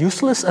 you're as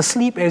useless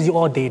asleep as you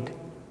are dead.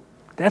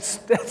 That's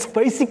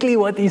basically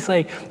what he's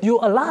saying.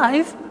 You're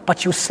alive,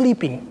 but you're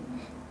sleeping.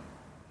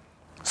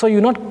 So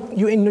you're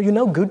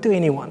no good to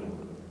anyone.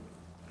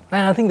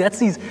 And I think that's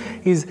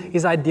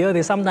his idea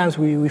there. Sometimes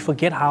we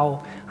forget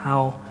how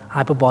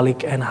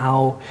hyperbolic and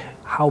how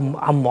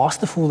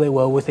masterful they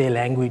were with their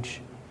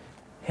language.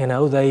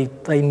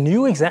 They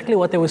knew exactly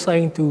what they were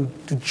saying to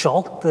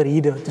jolt the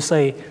reader, to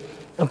say,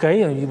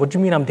 okay, what do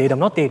you mean I'm dead? I'm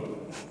not dead.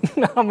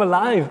 I'm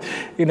alive.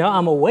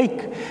 I'm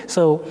awake.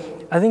 So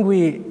I think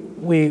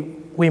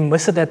we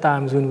miss it at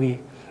times when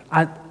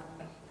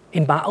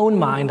in my own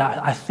mind,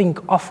 I think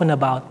often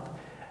about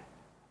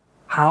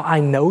how I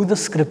know the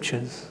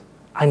scriptures.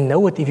 I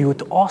know it. If you were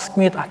to ask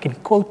me it, I can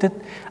quote it.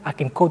 I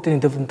can quote it in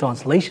different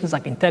translations. I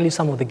can tell you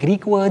some of the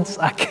Greek words.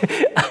 I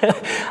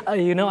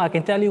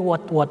can tell you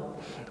what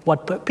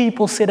what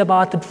people said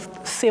about it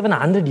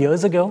 700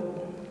 years ago.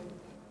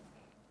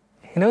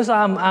 So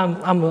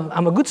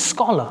I'm a good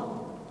scholar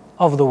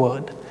of the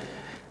word.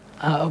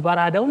 But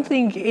I don't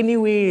think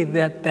anyway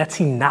that's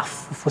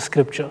enough for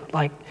Scripture.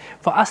 Like,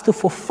 for us to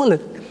fulfill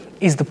it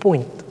is the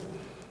point.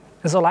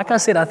 And so, like I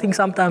said, I think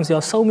sometimes there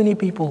are so many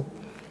people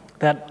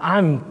that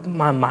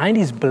my mind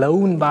is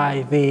blown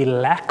by the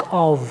lack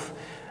of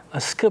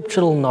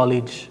scriptural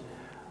knowledge,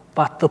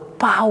 but the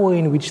power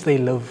in which they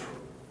live.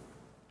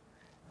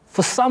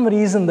 For some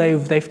reason,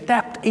 they've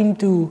tapped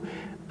into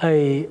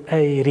a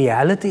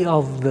reality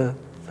of the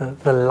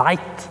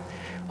light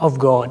of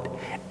God,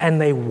 and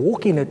they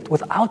walk in it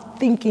without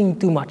thinking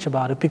too much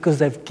about it because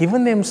they've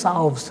given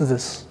themselves to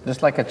this.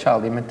 Just like a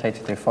child imitates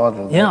their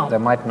father. Yeah. They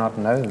might not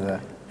know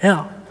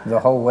the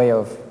whole way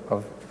of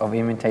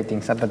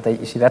imitating something, but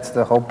you see, that's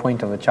the whole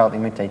point of a child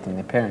imitating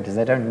their parent, is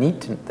they don't need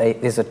to.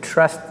 There's a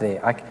trust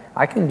there.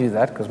 I can do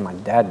that because my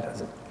dad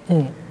does it.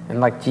 And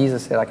like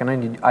Jesus said,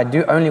 I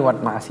do only what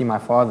I see my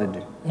father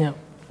do. Yeah.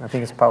 I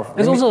think it's powerful.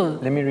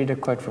 Let me read a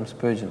quote from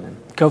Spurgeon then.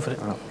 Go for it.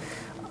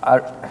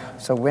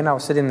 So when I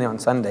was sitting there on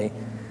Sunday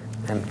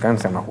and going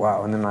through, I'm like,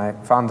 wow, and then I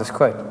found this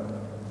quote.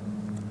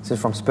 This is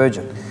from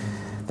Spurgeon.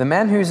 "The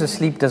man who is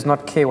asleep does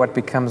not care what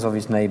becomes of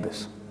his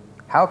neighbors.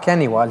 How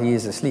can he while he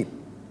is asleep?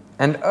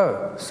 And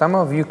some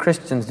of you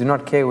Christians do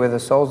not care whether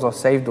souls are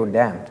saved or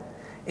damned.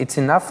 It's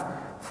enough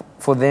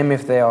for them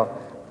if they are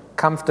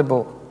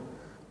comfortable.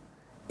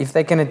 If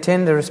they can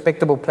attend a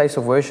respectable place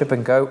of worship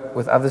and go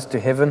with others to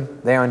heaven,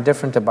 they are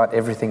indifferent about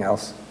everything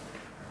else."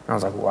 And I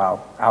was like,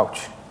 wow,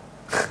 ouch.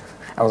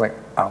 I was like,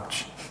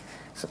 ouch.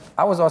 So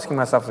I was asking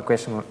myself the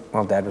question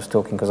while Dad was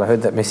talking, because I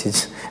heard that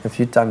message a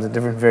few times in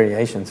different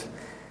variations.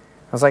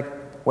 I was like,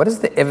 what is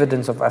the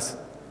evidence of us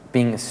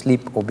being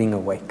asleep or being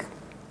awake?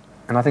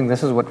 And I think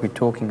this is what we're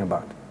talking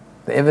about.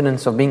 The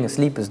evidence of being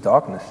asleep is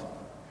darkness.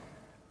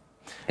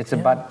 It's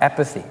about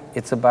apathy.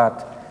 It's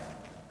about,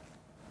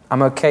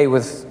 I'm okay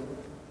with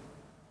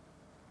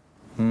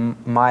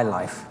my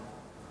life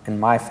and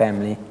my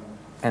family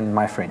and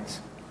my friends.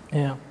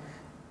 Yeah.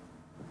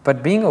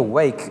 But being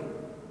awake,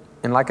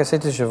 and like I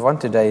said to Siobhan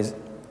today,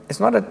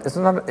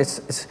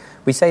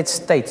 we say it's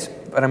states,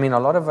 but I mean, a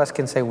lot of us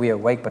can say we're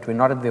awake, but we're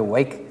not at the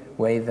awake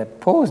way that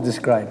Paul's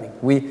describing.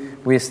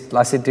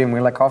 I said to him,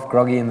 we're like half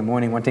groggy in the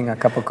morning wanting a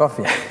cup of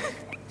coffee,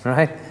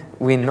 right?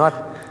 We're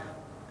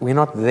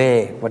not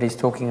there, what he's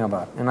talking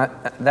about. And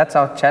that's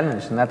our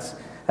challenge, and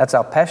that's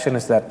our passion,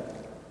 is that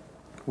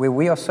where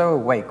we are so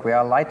awake, where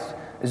our light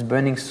is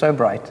burning so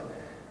bright,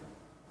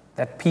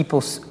 that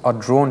people are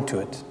drawn to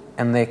it,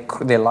 and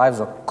their lives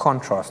are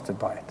contrasted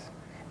by it.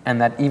 And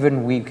that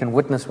even we can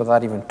witness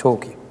without even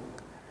talking.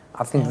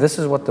 I think this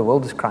is what the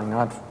world is crying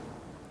out for.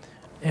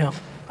 Yeah.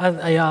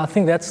 I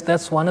think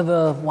that's one of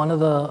the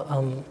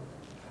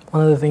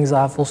things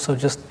I've also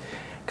just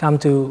come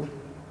to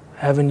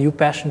have a new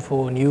passion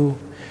for.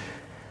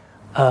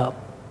 I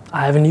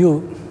have a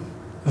new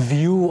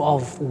view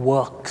of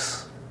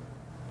works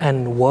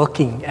and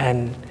working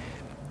and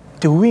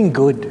doing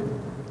good.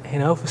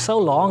 For so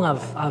long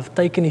I've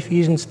taken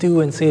Ephesians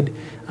 2 and said,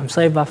 I'm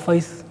saved by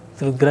faith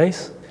through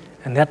grace,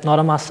 and that not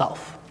of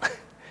myself.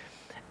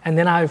 And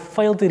then I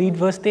failed to read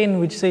verse 10,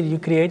 which said, you're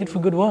created for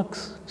good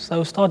works.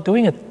 So start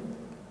doing it.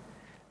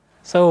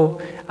 So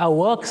our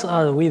works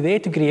we're there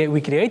to create, we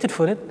created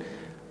for it,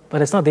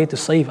 but it's not there to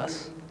save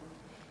us.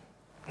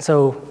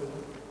 So,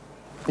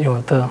 you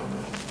want the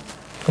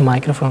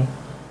microphone?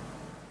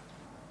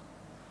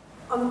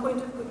 On the point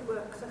of good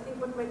works, I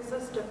think what makes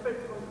us different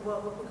from the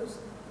world, because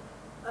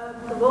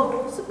the world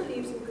also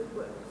believes in good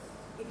works.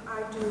 If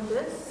I do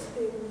this,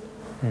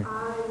 then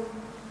I'm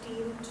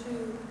deemed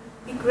to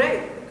be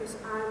great, because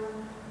I'm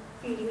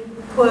feeding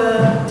the poor,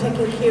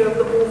 taking care of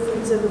the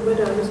orphans and the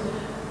widows.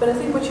 But I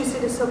think what you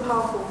said is so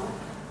powerful.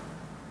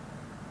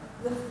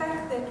 The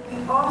fact that we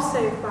are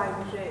saved by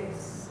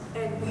grace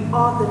and we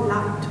are the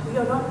light, we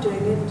are not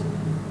doing it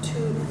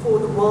for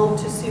the world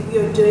to see. We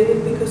are doing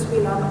it because we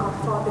love our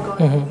Father God.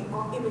 We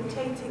are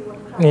imitating what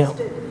Christ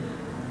did.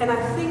 And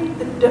I think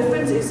the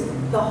difference is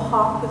the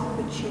heart with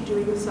which you're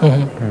doing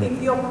something.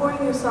 If you're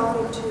pouring yourself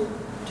into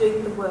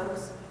doing the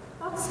works,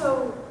 not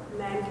so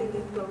man can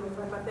get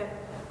glorified, but that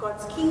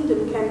God's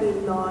kingdom can be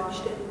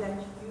enlarged and that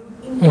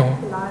you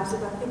impact the lives.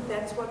 And I think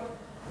that's what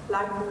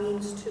light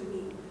means to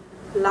me.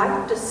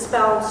 Light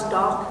dispels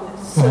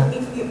darkness. So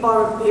if you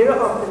are a bearer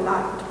of the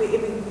light,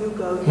 wherever you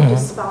go, you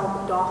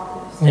dispel the darkness.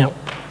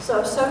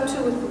 So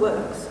too with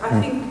works. I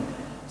think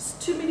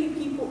too many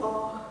people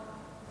are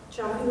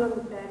jumping on the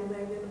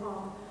bandwagon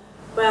of,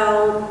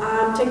 well,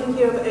 I'm taking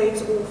care of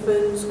AIDS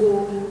orphans,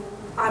 or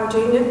I'm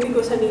doing it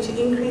because I need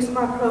to increase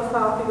my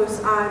profile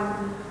because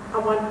I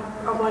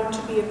want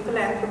to be a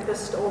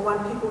philanthropist or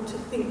want people to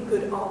think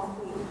good of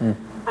me.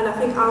 And I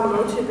think our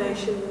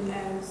motivation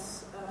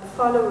as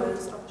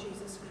followers of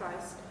Jesus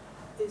Christ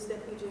is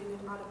that we're doing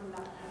it out of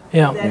love.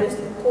 That is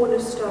the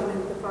cornerstone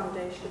and the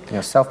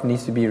foundation. Self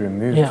needs to be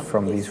removed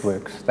from these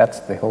works. That's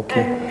the whole key.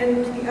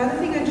 And the other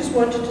thing I just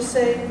wanted to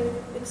say,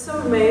 it's so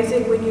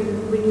amazing when you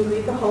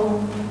read the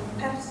whole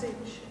passage.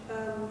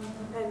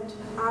 And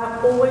I I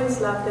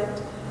always love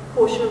that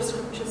portion of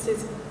scripture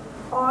says,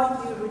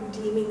 are you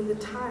redeeming the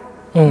time?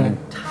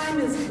 Time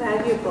is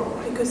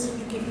valuable because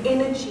you give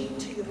energy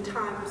to your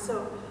time.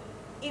 So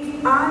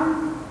if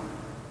I'm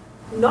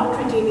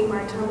not redeeming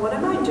my time, what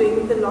am I doing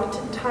with the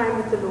allotted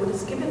time that the Lord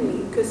has given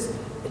me? Because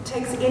it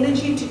takes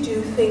energy to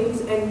do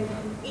things, and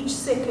each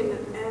second,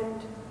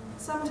 and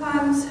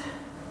sometimes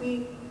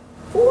we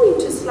fall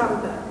into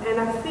slumber. And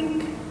I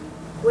think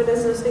when I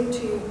was listening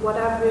to you, what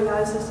I've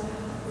realized is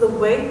the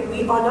weight,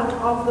 we are not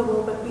of the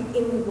world, but we're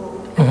in the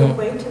world. And the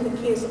weight and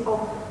the cares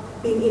of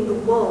being in the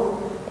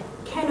world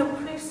can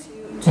oppress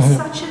you to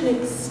such an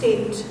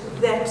extent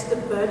that the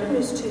burden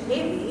is too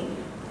heavy,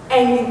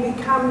 and you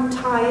become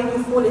tired,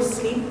 you fall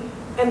asleep,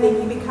 and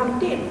then you become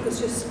dead because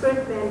your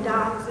spirit man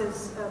dies,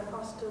 as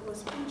Pastor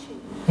was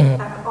preaching.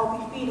 Like, I'll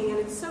be feeding, and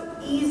it's so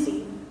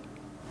easy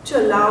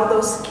to allow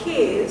those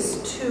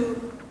cares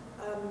to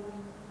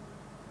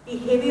be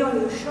heavy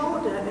on your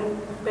shoulder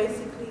and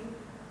basically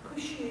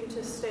push you into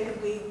a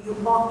state where you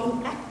are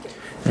inactive.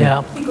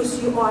 Yeah.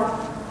 Because you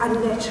are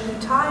unnaturally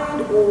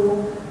tired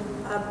or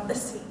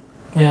asleep.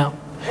 Yeah.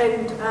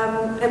 And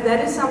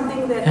that is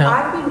something that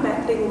I've been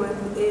battling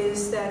with,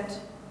 is that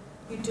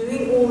you're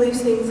doing all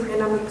these things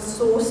and I'm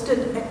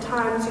exhausted at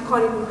times, you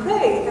can't even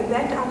pray, and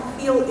that I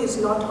feel is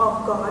not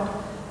of God.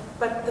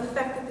 But the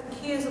fact that the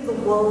cares of the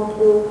world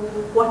or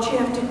what you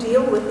have to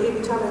deal with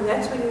every time, and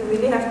that's when you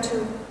really have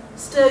to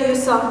stir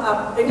yourself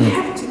up and you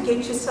have to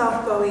get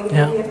yourself going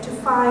and you have to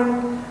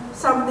find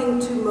something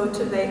to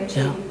motivate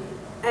you.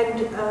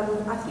 And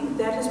I think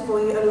that is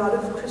where a lot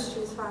of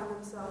Christians find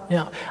themselves.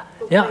 The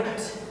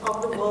weight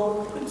of the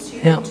world puts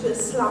you into a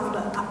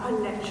slumber, an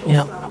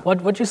unnatural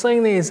slumber. What you're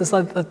saying there is, it's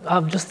like,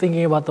 I'm just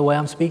thinking about the way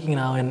I'm speaking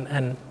now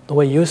and the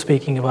way you're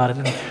speaking about it.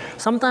 And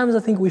sometimes I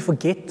think we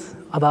forget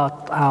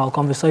about our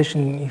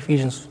conversation in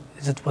Ephesians.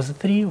 Was it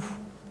 3?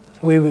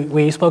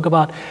 Where you spoke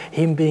about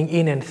him being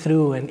in and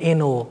through and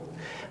in all.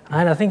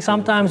 And I think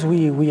sometimes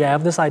we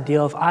have this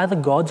idea of either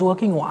God's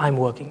working or I'm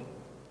working.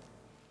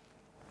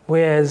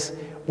 Whereas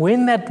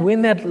when that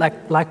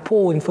like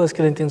Paul in 1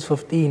 Corinthians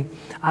 15,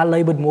 I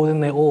labored more than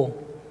they all,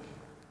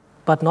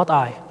 but not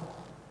I.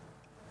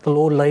 The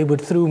Lord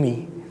labored through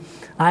me.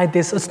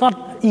 It's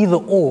not either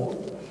or,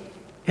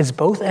 it's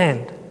both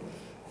and.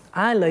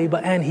 I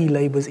labor and he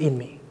labors in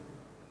me.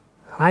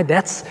 Right?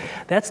 That's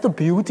the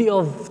beauty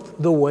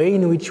of the way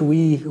in which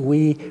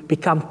we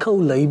become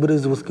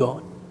co-laborers with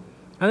God.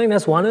 I think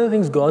that's one of the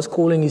things God's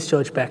calling his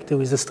church back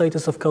to, is the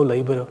status of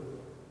co-laborer.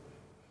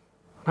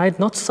 Right?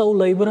 Not sole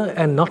laborer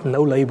and not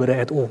no laborer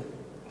at all.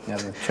 Yeah,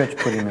 the church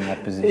put him in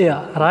that position.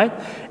 Yeah, right?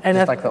 And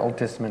just like the Old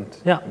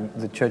Testament,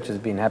 the church has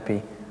been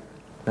happy.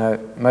 No,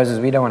 Moses,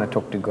 we don't want to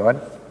talk to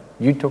God.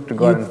 You talk to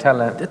God and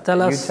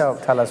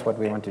tell us what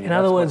we want to do. In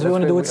other words, we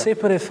want to do it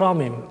separate from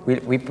him.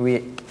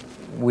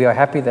 We are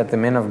happy that the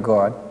men of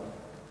God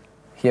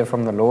hear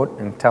from the Lord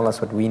and tell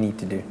us what we need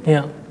to do.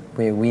 Yeah.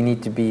 Where we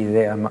need to be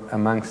there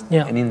amongst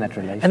and in that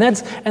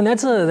relationship. And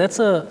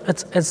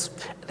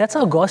that's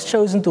how God's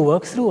chosen to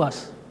work through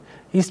us.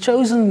 He's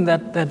chosen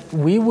that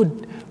we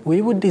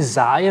would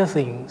desire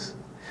things,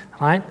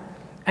 right?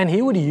 And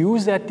he would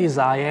use that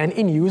desire, and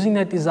in using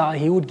that desire,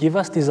 he would give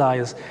us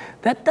desires.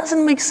 That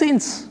doesn't make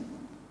sense.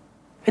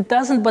 It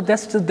doesn't, but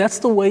that's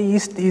the way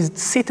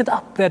he's set it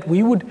up, that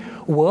we would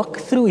work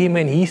through him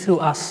and he through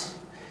us.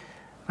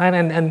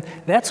 And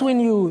that's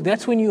when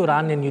you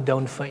run and you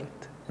don't faint.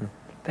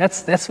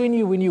 That's when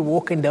you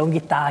walk and don't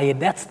get tired.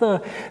 That's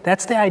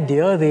the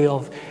idea there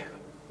of,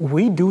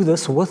 we do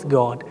this with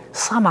God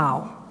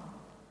somehow.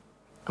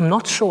 I'm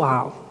not sure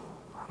how.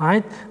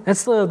 Right?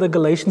 That's the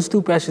Galatians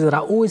 2 passage that I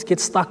always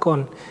get stuck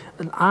on.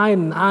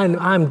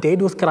 I'm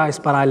dead with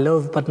Christ, but I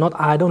live, but not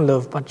I don't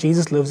live, but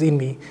Jesus lives in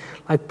me.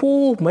 Like,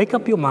 Paul, make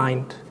up your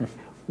mind.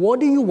 What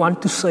do you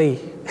want to say?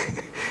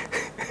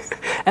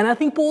 And I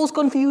think Paul's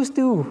confused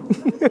too.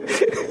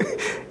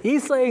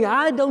 He's saying,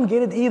 I don't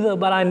get it either,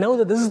 but I know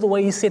that this is the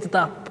way he set it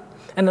up.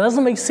 And it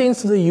doesn't make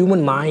sense to the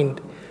human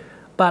mind.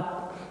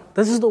 But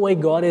this is the way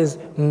God has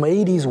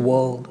made his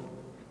world,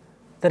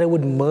 that it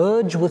would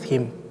merge with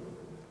him.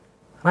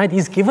 Right?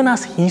 He's given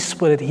us his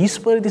spirit. His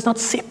spirit is not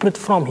separate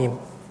from him.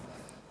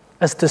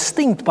 It's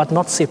distinct but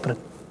not separate.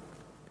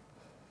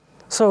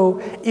 So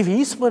if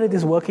his spirit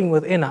is working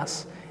within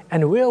us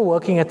and we're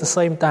working at the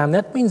same time,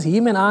 that means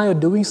him and I are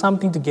doing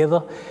something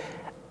together,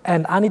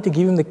 and I need to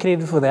give him the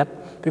credit for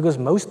that, because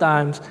most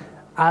times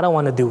I don't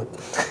want to do it.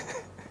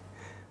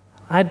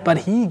 Right? But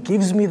he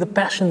gives me the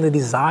passion, the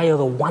desire,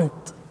 the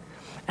want.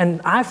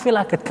 And I feel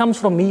like it comes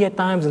from me at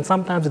times, and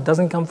sometimes it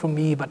doesn't come from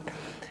me. But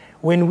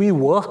when we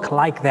work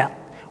like that,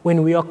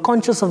 when we are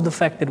conscious of the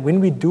fact that when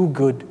we do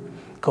good,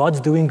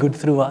 God's doing good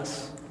through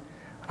us,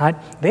 right?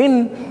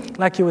 Then,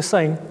 like you were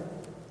saying,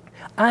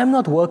 I'm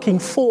not working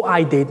for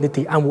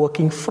identity, I'm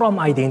working from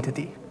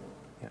identity.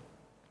 Yeah.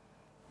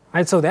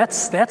 Right? So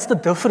that's the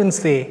difference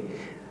there.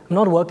 I'm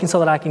not working so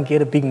that I can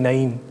get a big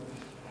name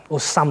or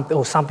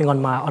something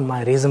on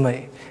my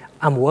resume.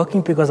 I'm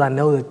working because I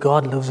know that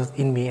God lives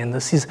within me, and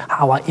this is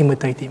how I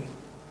imitate him.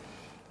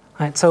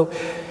 Right? So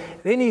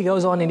then he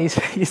goes on and he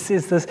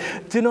says this,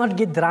 do not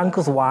get drunk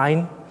with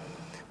wine,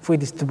 for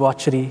it is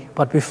debauchery,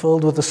 but be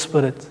filled with the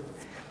Spirit.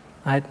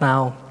 Right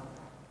now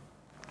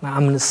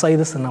I'm going to say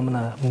this and I'm going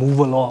to move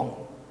along.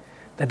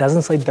 That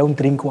doesn't say don't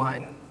drink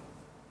wine.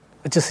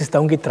 It just says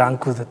don't get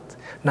drunk with it.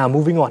 Now,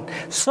 moving on.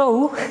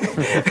 So,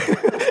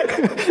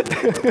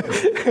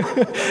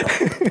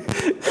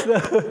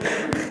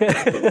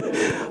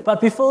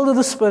 but be filled with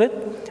the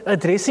Spirit,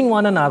 addressing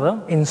one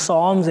another in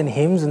psalms and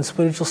hymns and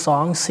spiritual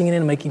songs, singing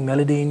and making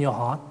melody in your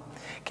heart,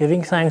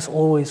 giving thanks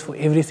always for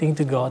everything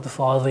to God the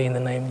Father in the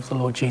name of the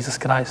Lord Jesus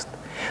Christ,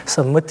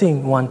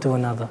 submitting one to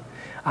another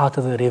out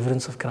of the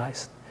reverence of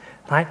Christ.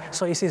 Right?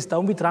 So he says,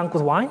 don't be drunk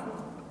with wine.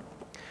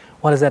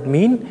 What does that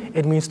mean?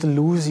 It means to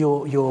lose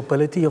your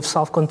ability of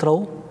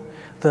self-control.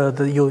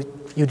 Your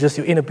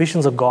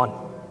inhibitions are gone.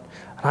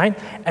 Right?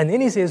 And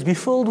then he says, be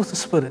filled with the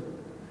Spirit.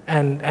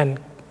 And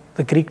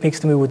the Greek next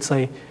to me would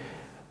say,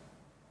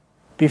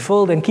 be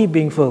filled and keep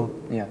being filled.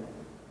 Yeah.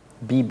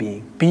 Be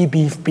being. Be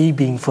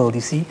being filled,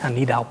 you see? I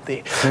need help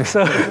there.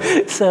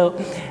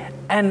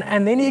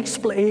 And then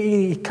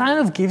he kind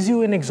of gives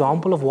you an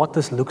example of what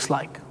this looks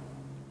like.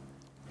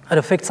 It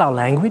affects our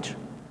language.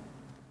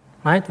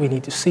 Right? We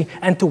need to see.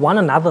 And to one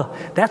another.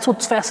 That's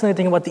what's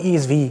fascinating about the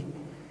ESV.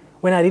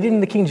 When I read it in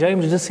the King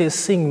James, it just says,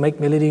 sing, make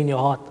melody in your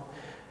heart.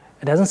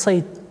 It doesn't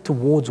say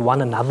towards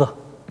one another.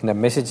 And the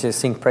message says,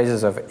 sing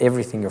praises of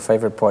everything, your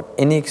favorite part.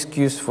 Any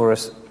excuse for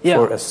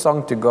for a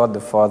song to God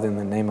the Father in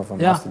the name of our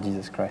Master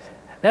Jesus Christ.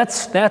 That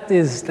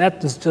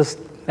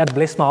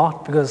blessed my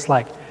heart, because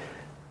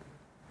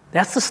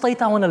that's the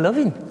state I want to live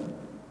in.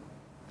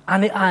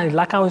 And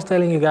like I was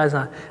telling you guys,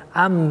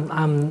 I'm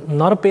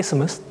not a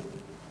pessimist.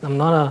 I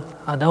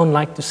don't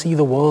like to see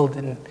the world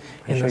in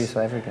You're South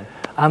African.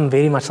 I'm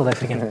very much South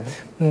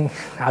African.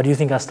 How do you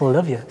think I still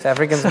live here? South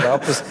Africans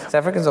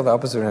are the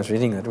opposite when I was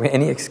reading that.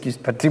 Any excuse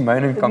but to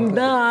moan and complain.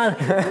 No,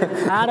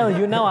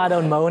 I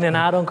don't moan and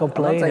I don't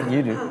complain. I'm not saying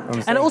you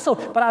do. And also,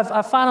 but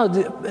I found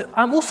out,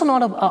 I'm also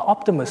not an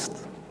optimist.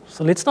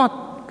 So let's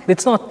not.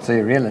 So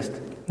you're a realist?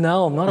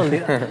 No, I'm not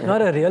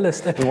a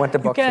realist. You want the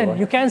box?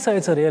 You can say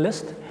it's a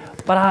realist,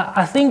 but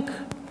I think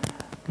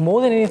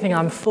more than anything,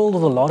 I'm filled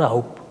with a lot of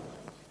hope.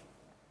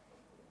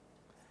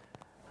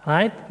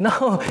 Right?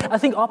 No, I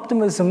think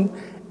optimism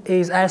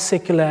is as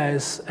secular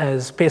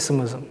as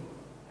pessimism,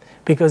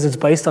 because it's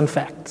based on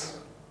facts.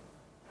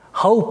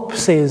 Hope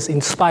says,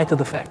 in spite of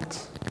the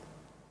facts,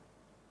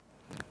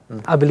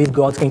 I believe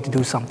God's going to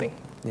do something.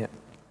 Yeah.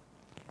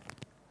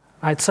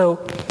 Right.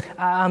 So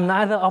I'm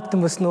neither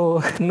optimist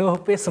nor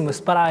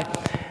pessimist, but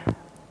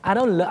I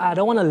don't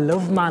want to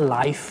live my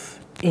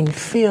life in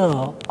fear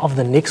of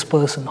the next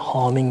person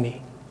harming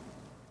me,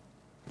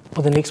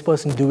 or the next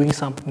person doing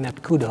something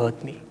that could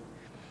hurt me.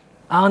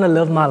 I want to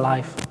live my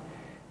life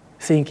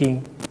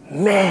thinking,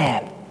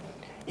 man,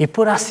 He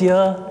put us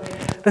here.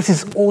 This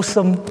is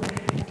awesome.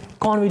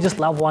 Can't we just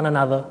love one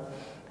another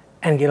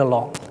and get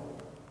along?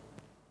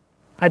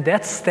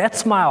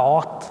 That's my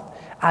heart.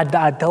 I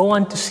don't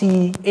want to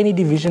see any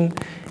division.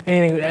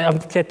 Anything. I'll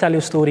tell you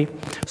a story.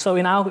 So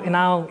in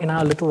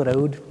our little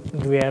road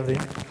we have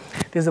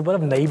there's a bit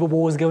of neighbor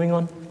wars going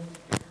on.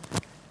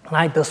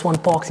 Right, this one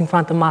parks in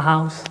front of my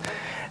house,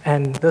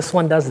 and this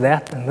one does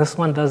that, and this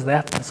one does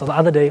that. And so the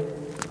other day,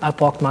 I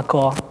parked my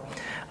car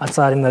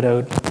outside in the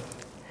road,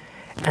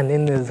 and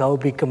then this whole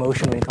big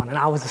commotion went on, and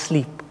I was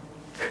asleep.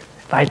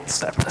 Right,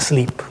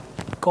 asleep.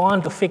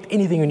 Can't affect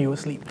anything when you're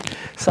asleep.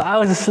 So I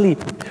was asleep,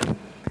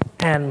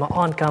 and my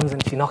aunt comes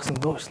and she knocks on the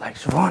door. She's like,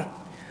 Siobhan,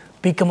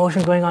 big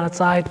commotion going on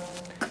outside.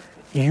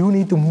 You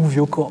need to move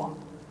your car.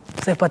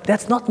 I say, but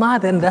that's not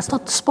that's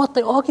not the spot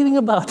they're arguing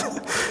about.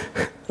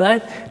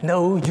 Right?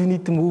 No, you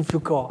need to move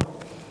your car.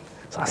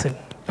 So I said,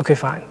 okay,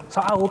 fine.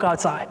 So I walk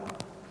outside.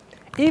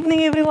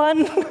 Evening,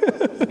 everyone.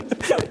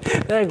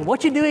 They're like,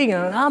 what you doing?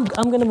 I'm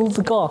going to move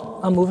the car.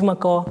 I'm moving my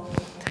car.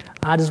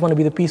 I just want to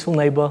be the peaceful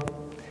neighbor.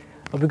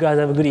 Hope you guys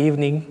have a good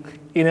evening.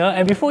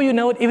 And before you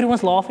know it,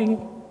 everyone's laughing.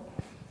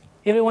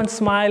 Everyone's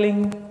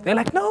smiling. They're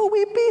like, no,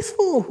 we're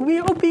peaceful. We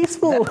are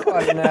peaceful. Oh,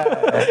 no.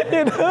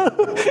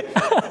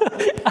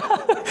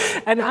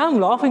 And I'm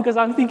laughing because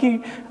I'm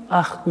thinking,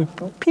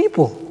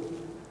 people.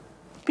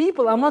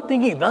 I'm not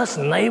thinking, this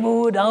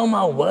neighborhood, oh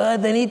my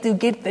word, they need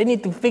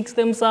to fix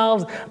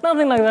themselves.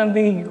 Nothing like that. I'm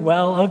thinking,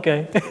 well,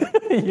 okay,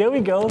 here we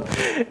go.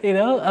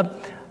 I'm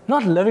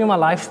not living my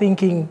life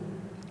thinking,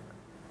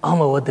 oh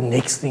my word, the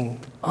next thing.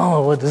 Oh my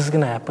word, this is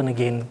going to happen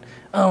again.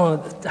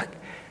 Oh,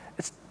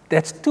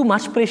 that's too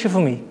much pressure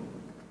for me.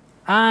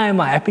 I'm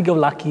a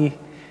happy-go-lucky.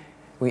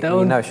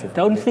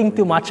 Don't think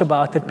too much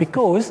about it,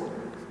 because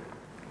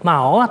my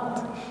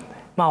heart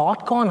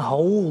can't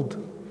hold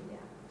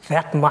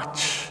that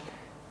much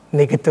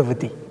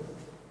negativity.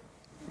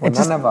 Well,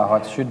 none of our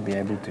hearts should be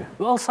able to.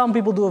 Well, some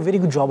people do a very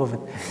good job of it.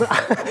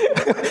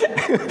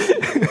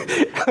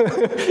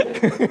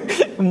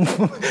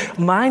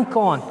 Mine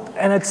can't,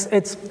 and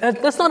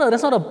that's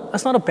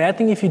not a bad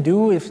thing if you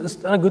do.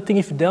 It's not a good thing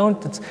if you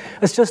don't.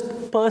 It's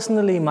just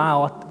personally my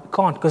heart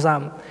can't, because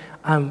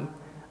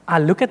I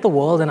look at the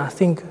world and I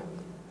think,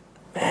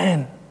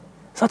 man,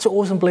 Such an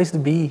awesome place to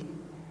be.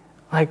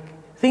 Like,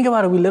 think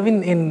about it, we live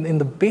in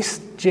the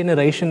best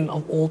generation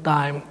of all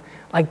time.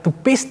 Like, the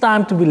best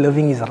time to be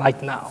living is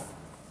right now.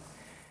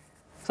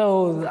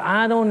 So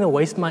I don't want to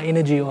waste my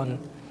energy on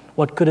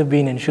what could have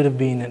been and should have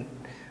been. And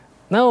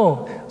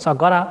no, so I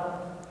got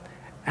up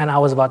and I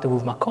was about to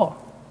move my car.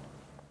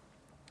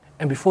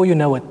 And before you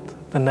know it,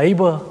 the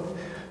neighbor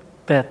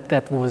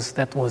that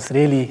was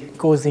really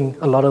causing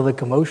a lot of the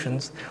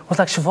commotions was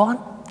like, Siobhan,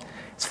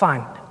 it's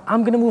fine.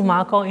 I'm going to move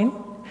my car in,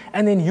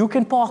 and then you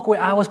can park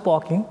where I was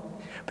parking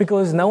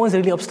because no one's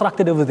really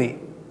obstructed over there.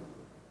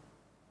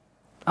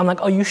 I'm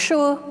like, are you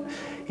sure?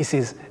 He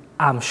says,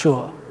 I'm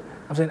sure.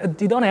 I'm saying,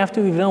 you don't have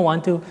to if you don't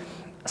want to.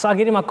 So I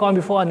get in my car, and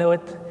before I know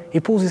it, he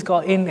pulls his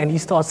car in and he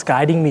starts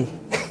guiding me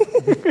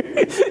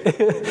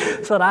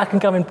so that I can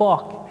come and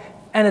park.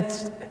 And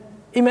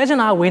imagine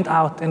I went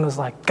out and was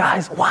like,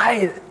 guys,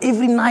 why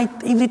every night,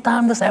 every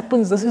time this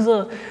happens, this is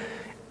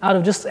I'd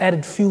have just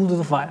added fuel to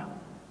the fire.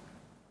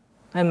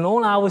 And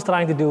all I was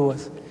trying to do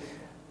was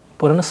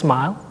put on a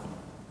smile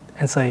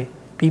and say,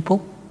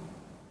 people,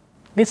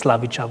 let's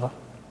love each other.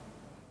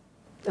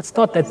 It's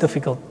not that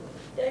difficult.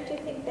 Don't you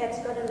think that's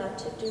got a lot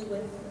to do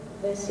with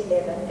verse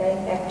 11,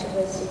 going back to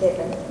verse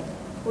 11,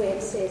 where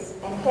it says,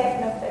 and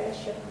have no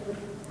fellowship with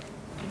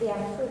the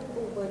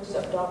unfruitful works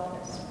of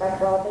darkness, but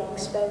rather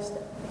expose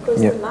them.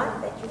 Because the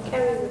light that you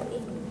carry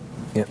within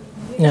you,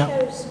 you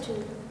chose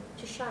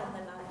to shine the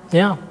light.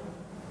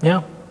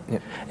 Yeah.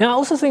 I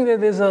also think that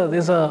there's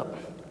a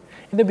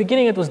in the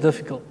beginning it was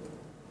difficult.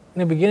 In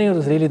the beginning it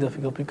was really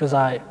difficult because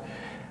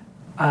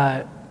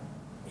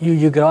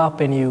you grow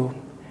up and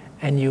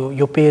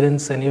your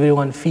parents and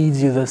everyone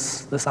feeds you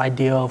this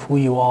idea of who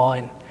you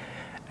are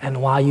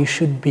and why you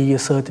should be a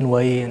certain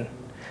way, and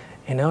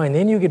and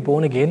then you get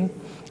born again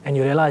and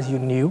you realize you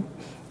knew.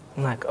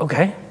 I'm like,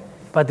 okay,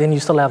 but then you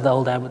still have the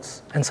old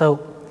habits. And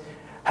so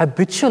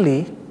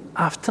habitually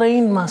I've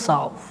trained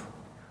myself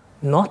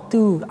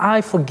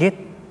I forget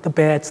the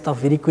bad stuff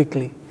very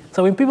quickly.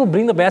 So when people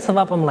bring the bad stuff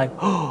up, I'm like,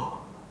 oh,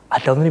 I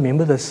don't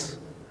remember this,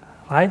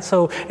 right?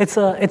 So it's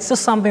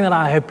just something that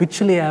I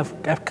habitually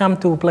have come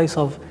to a place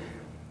of,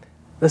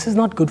 this is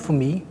not good for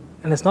me,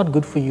 and it's not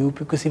good for you,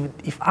 because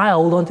if I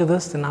hold on to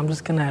this, then I'm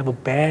just going to have a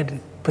bad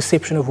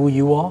perception of who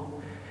you are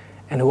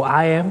and who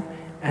I am,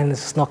 and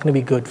it's not going to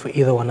be good for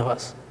either one of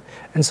us.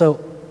 And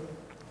so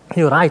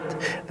you're right.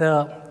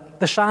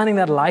 The shining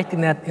that light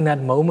in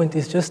that moment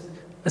is just,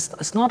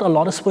 it's not a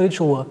lot of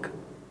spiritual work.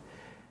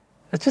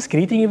 It's just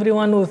greeting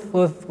everyone with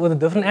a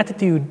different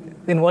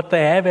attitude than what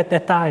they have at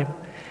that time,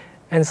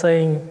 and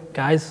saying,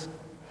 guys,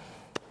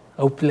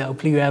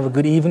 hopefully you have a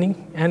good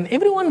evening. And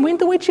everyone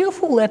went away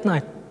cheerful that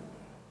night.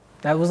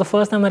 That was the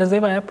first time that has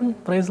ever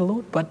happened, praise the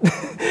Lord. But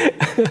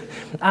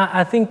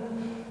I think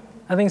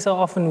so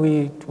often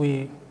we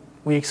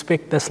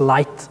expect this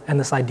light and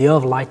this idea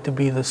of light to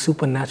be the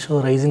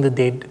supernatural, raising the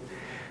dead,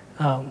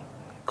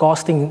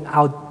 casting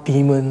out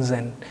demons,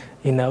 and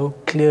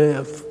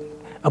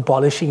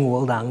abolishing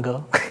world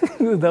hunger.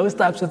 Those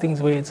types of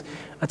things where it's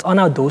on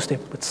our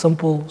doorstep. It's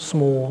simple,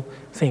 small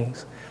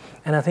things.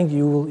 And I think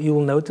you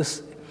will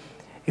notice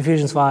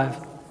Ephesians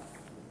 5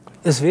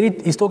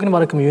 he's talking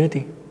about a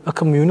community, a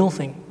communal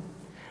thing.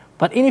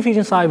 But in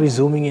Ephesians 5 he's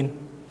zooming in.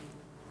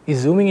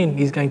 He's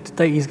going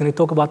to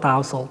talk about the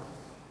household.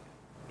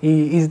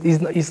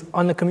 He's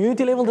on the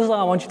community level, this is how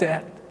I want you to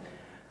act.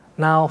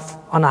 Now,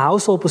 on a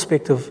household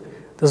perspective,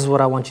 this is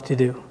what I want you to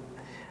do.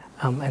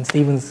 And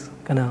Stephen's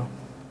going to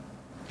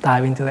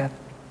dive into that.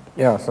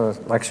 Yeah, so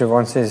like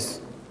Siobhan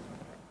says,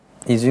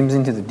 he zooms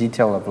into the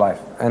detail of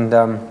life. And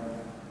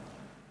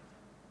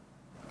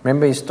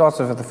remember, he starts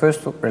with the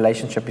first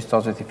relationship, he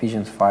starts with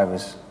Ephesians 5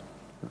 as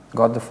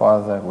God the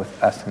Father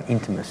with us in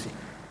intimacy.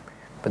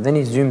 But then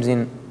he zooms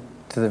in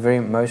to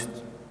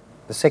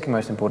the second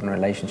most important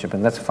relationship,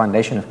 and that's the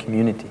foundation of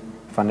community,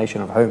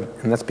 foundation of home,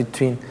 and that's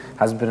between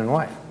husband and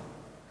wife.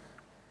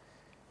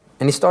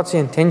 And he starts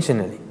here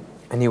intentionally,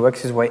 and he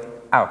works his way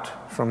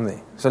out from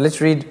there. So let's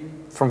read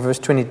from verse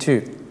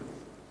 22.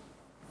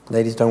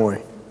 Ladies, don't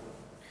worry.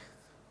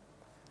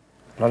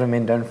 A lot of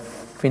men don't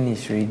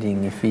finish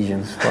reading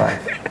Ephesians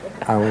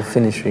 5. I will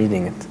finish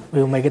reading it.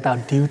 We'll make it our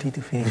duty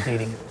to finish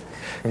reading it.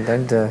 And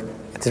don't,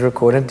 it's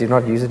recorded, do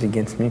not use it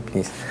against me,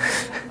 please.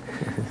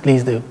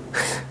 Please do.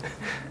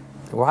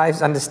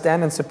 Wives,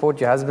 understand and support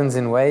your husbands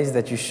in ways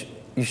that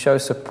you show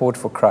support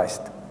for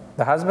Christ.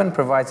 The husband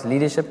provides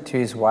leadership to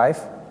his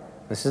wife,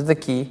 this is the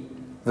key,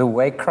 the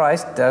way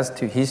Christ does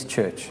to his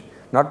church,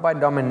 not by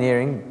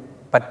domineering,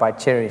 but by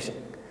cherishing.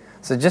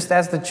 So just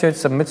as the church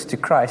submits to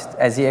Christ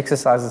as he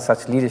exercises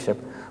such leadership,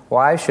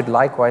 wives should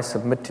likewise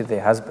submit to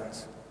their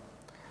husbands.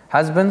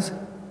 Husbands,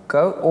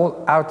 go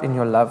all out in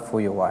your love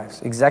for your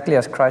wives, exactly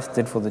as Christ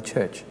did for the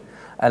church.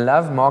 A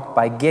love marked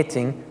by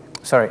giving,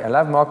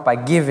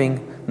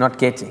 not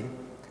getting.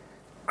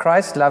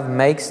 Christ's love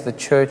makes the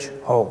church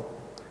whole.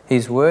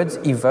 His words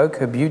evoke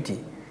her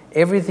beauty.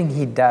 Everything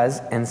he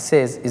does and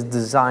says is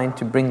designed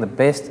to bring the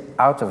best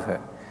out of her,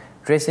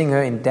 dressing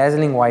her in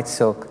dazzling white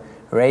silk,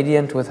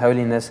 radiant with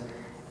holiness,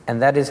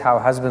 and that is how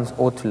husbands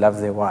ought to love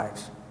their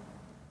wives.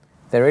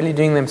 they're really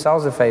doing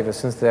themselves a favor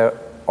since they are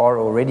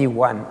already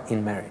one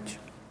in marriage.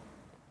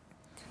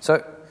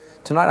 So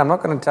tonight I'm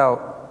not going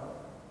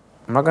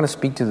to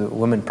speak to the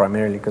women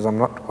primarily because I'm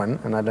not one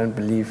and I don't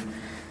believe.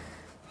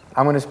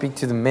 I'm going to speak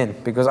to the men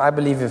because I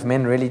believe if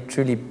men really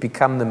truly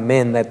become the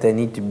men that they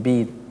need to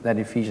be, that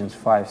Ephesians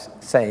 5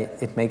 say,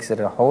 it makes it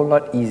a whole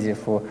lot easier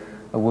for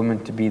a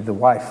woman to be the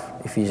wife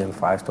Ephesians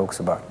 5 talks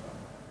about.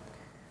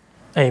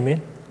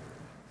 Amen.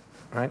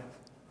 Right?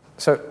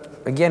 So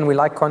again, we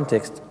like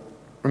context.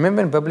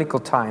 Remember in biblical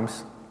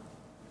times,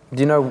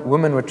 do you know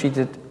women were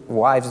treated,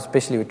 wives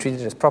especially, were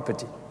treated as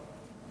property.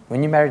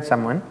 When you married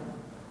someone,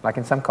 like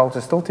in some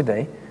cultures still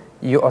today,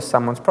 you are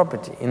someone's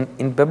property.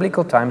 In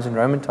biblical times, in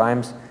Roman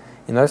times,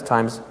 in those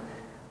times,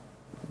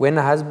 when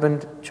a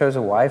husband chose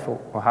a wife,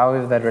 or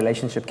however that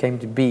relationship came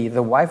to be,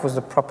 the wife was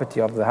the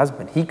property of the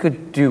husband. He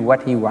could do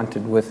what he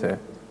wanted with her,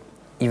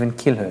 even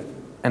kill her,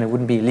 and it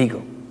wouldn't be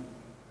illegal.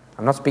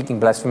 I'm not speaking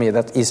blasphemy,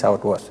 that is how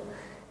it was.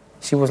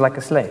 She was like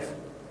a slave.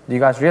 Do you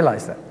guys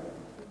realize that?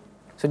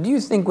 So do you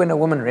think when a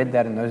woman read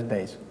that in those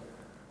days,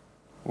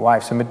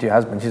 wife, submit to your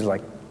husband, she's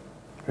like,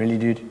 really,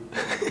 dude?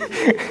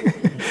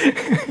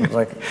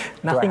 Like,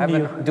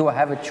 do I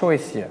have a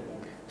choice here?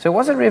 So it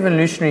wasn't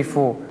revolutionary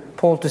for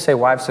Paul to say,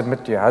 wives,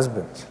 submit to your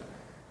husbands.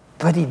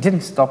 But he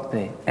didn't stop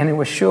there. And it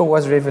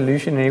was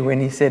revolutionary when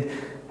he said,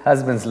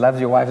 husbands, love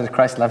your wives as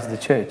Christ loves the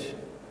church.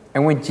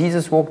 And when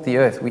Jesus walked the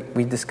earth,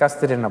 we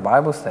discussed it in a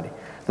Bible study.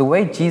 The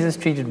way Jesus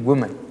treated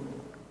women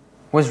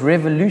was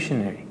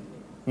revolutionary.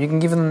 You can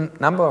give them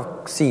a number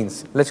of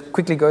scenes. Let's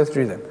quickly go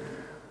through them.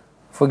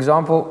 For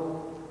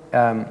example,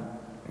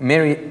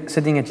 Mary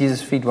sitting at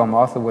Jesus' feet while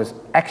Martha was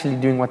actually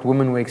doing what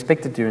women were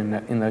expected to do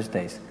in those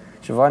days.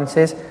 Siobhan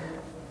says,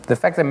 the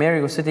fact that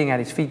Mary was sitting at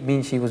his feet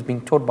means she was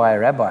being taught by a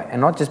rabbi, and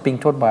not just being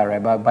taught by a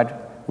rabbi,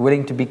 but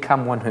willing to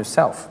become one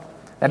herself.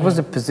 That was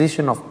a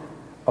position of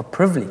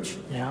privilege.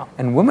 Yeah.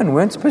 And women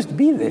weren't supposed to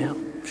be there. Yeah.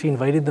 She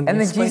invaded them.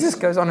 And then Jesus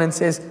goes on and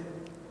says,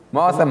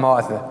 Martha,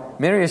 Martha.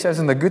 Mary shows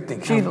him the good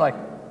thing. She's like,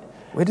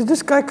 where did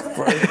this guy come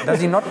from?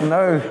 Does he not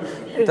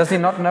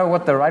know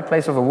what the right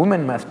place of a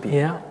woman must be?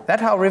 Yeah.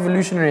 That's how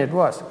revolutionary it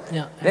was.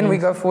 Yeah. Then we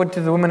go forward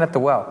to the woman at the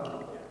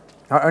well.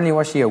 Not only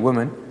was she a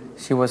woman,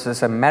 she was a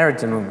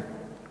Samaritan woman.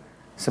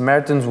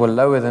 Samaritans were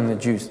lower than the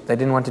Jews. They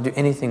didn't want to do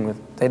anything with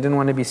it. They didn't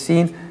want to be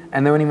seen,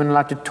 and they weren't even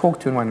allowed to talk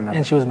to one another.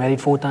 And she was married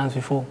 4 times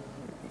before.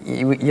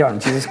 Yeah,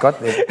 and Jesus got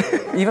there.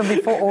 Even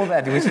before all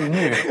that, which he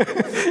knew.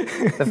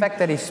 The fact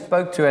that he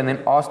spoke to her and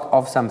then asked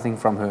of something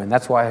from her, and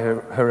that's why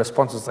her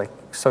response was like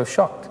so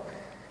shocked.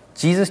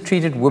 Jesus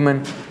treated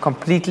women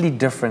completely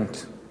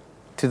different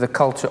to the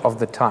culture of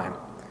the time.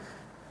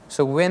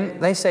 So when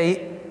they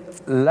say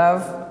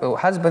love, or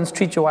husbands,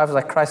 treat your wives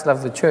like Christ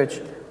loved the church,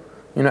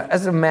 you know,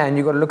 as a man,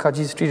 you've got to look how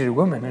Jesus treated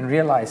women and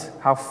realize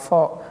how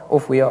far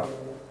off we are.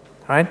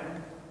 Right?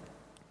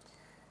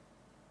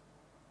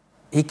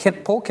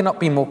 Paul cannot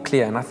be more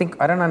clear, and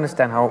I don't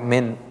understand how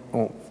men,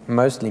 or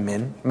mostly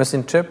men,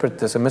 misinterpret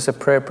this or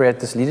misappropriate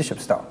this leadership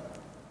style.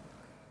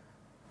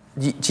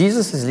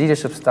 Jesus'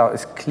 leadership style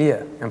is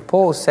clear, and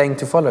Paul is saying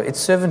to follow. It's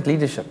servant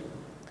leadership.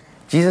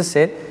 Jesus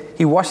said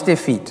he washed their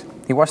feet.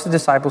 He washed the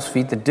disciples'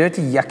 feet, the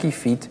dirty, yucky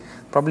feet,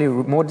 probably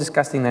more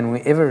disgusting than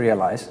we ever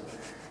realize.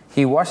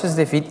 He washes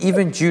their feet,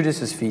 even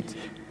Judas's feet,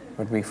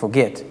 what we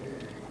forget.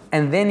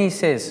 And then he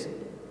says,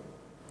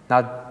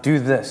 now do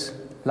this.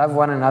 Love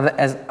one another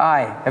as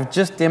I have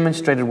just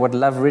demonstrated what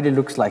love really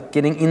looks like.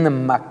 Getting in the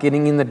muck,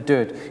 getting in the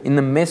dirt, in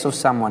the mess of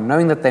someone,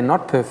 knowing that they're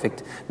not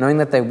perfect, knowing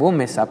that they will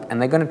mess up and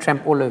they're going to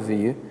tramp all over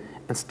you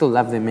and still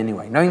love them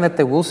anyway. Knowing that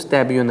they will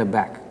stab you in the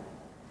back.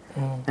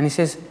 And he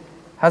says,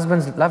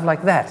 husbands, love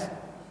like that.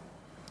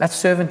 That's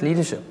servant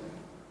leadership.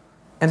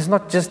 And it's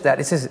not just that.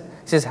 It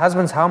says,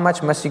 husbands, how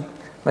much must you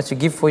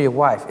give for your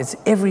wife? It's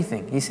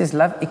everything. He says,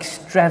 love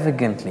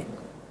extravagantly.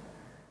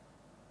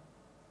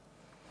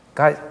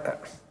 Guys,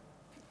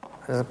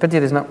 it's a pity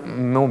there's not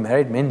more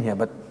married men here,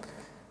 but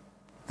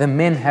the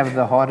men have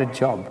the harder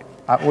job.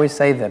 I always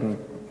say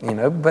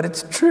that, but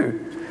it's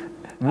true.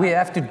 We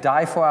have to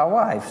die for our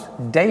wives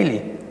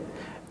daily.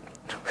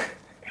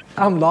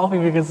 I'm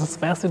laughing because it's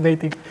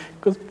fascinating,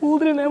 because Paul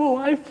didn't have a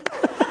wife.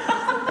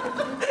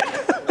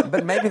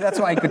 But maybe that's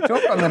why he could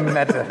talk on the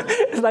matter.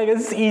 It's like,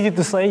 it's easy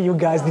to say, you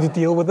guys need to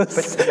deal with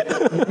this.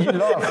 But you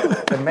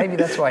laugh. But maybe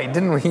that's why he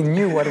didn't. He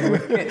knew what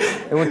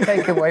it would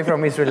take away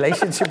from his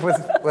relationship with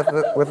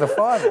the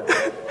father.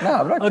 No,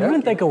 I'm not joking. It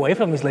wouldn't take away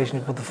from his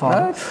relationship with the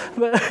father.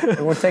 No,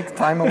 it would take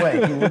time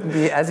away. He wouldn't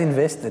be as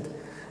invested.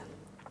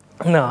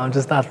 No, I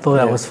thought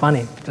that was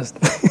funny.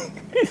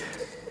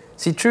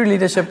 See, true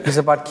leadership is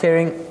about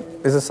caring.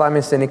 There's a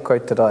Simon Sinek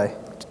quote that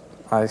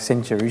I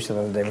sent Jerusha the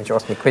other day when she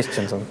asked me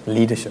questions on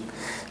leadership.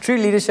 True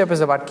leadership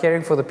is about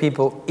caring for the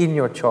people in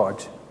your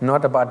charge,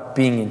 not about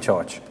being in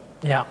charge.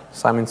 Yeah.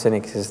 Simon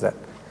Sinek says that.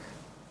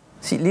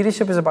 See,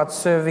 leadership is about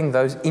serving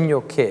those in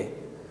your care.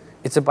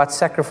 It's about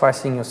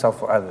sacrificing yourself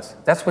for others.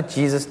 That's what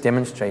Jesus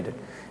demonstrated.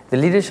 The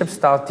leadership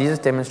style Jesus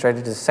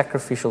demonstrated is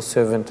sacrificial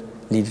servant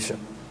leadership.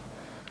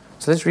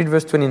 So let's read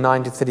verse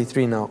 29 to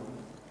 33 now.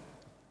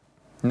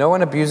 No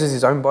one abuses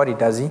his own body,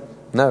 does he?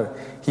 No,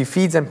 he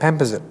feeds and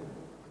pampers it.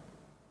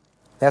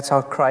 That's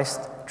how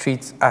Christ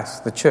treats us,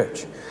 the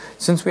church.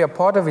 Since we are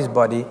part of his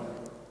body,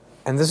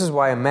 and this is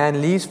why a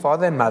man leaves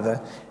father and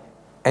mother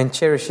and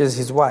cherishes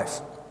his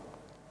wife.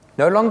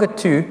 No longer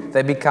two,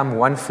 they become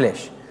one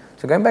flesh.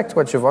 So going back to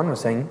what Siobhan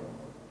was saying,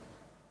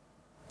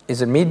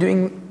 is it me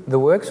doing the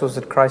works or is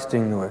it Christ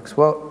doing the works?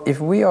 Well,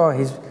 if we are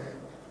his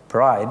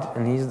bride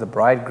and he's the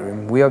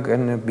bridegroom, we are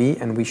going to be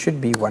and we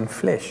should be one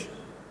flesh.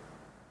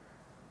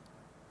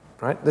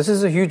 Right? This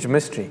is a huge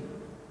mystery.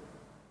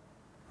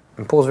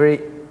 And Paul's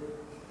very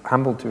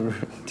humble to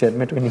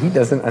admit when he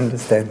doesn't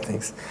understand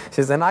things. He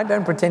says, and I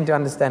don't pretend to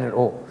understand it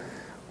all.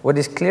 What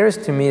is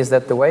clearest to me is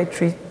that the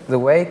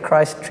way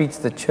Christ treats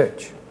the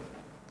church.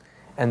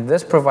 And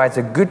this provides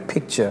a good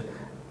picture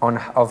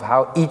of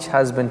how each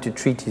husband to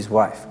treat his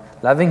wife,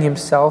 loving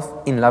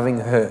himself in loving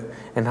her,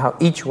 and how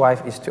each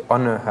wife is to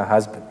honor her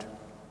husband.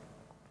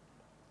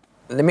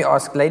 Let me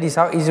ask, ladies,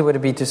 how easy would it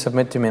be to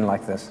submit to men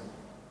like this?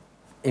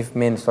 If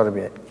men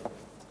started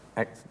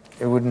to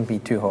it wouldn't be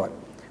too hard.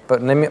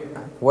 But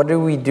what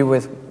do you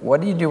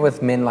do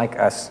with men like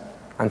us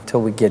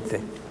until we get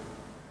there?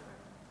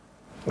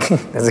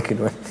 That's a good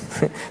one.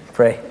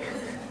 Pray.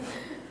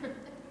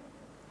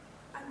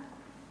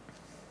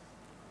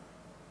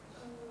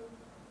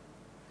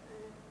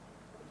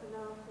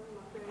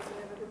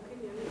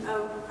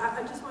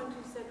 I just want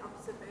to set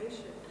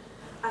observation.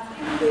 I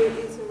think there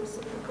is a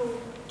reciprocal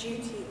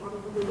duty on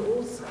women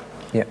also.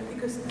 Yeah.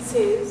 Because it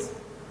says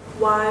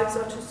wives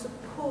are to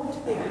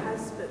support their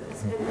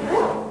husbands. And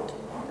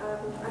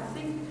I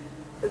think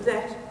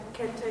that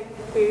can take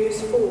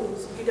various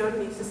forms. You don't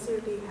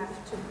necessarily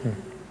have to be,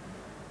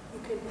 you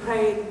can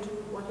pray and do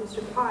what is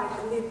required.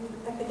 And then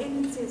at the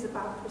end it says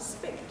about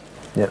respect.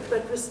 Yeah.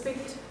 But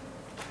respect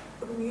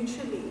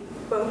mutually,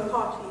 both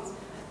parties.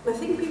 I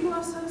think people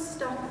are so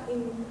stuck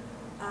in,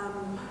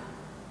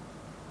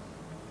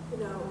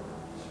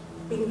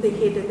 being the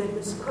head and they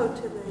misquote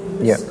and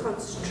they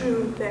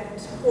misconstrue that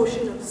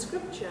portion of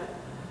scripture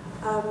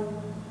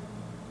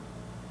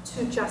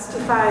to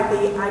justify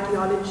the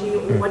ideology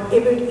or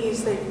whatever it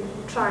is they're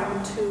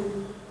trying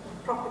to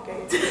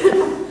propagate.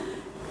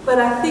 But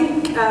I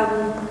think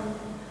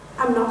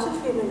I'm not a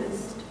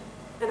feminist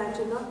and I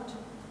do not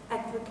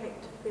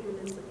advocate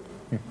feminism.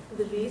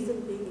 The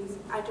reason being is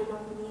I do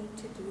not need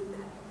to do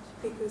that.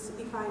 Because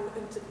it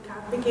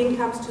again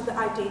comes to the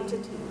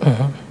identity.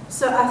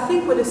 So I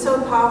think what is so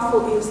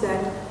powerful is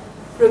that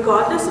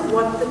regardless of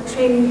what the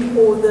trend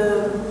or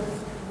the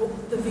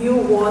view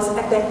was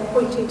at that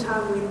point in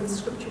time when the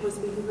scripture was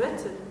being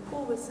written,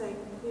 Paul was saying,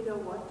 you know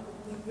what,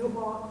 you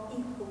are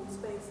equals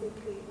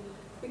basically.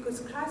 Because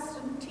Christ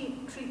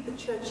didn't treat the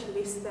church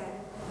less than.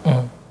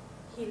 And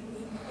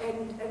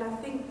I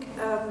think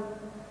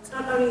it's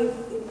not only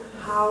in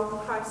how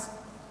Christ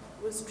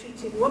was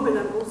treating women,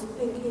 I'm also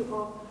thinking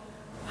of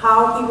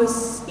how he was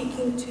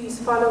speaking to his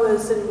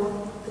followers and what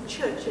the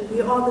church, and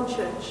we are the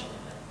church.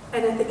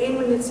 And at the end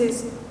when it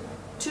says,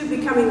 two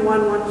becoming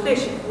one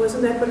flesh,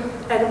 wasn't that what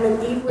Adam and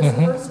Eve were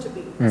supposed to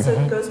be? So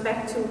it goes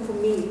back to, for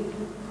me,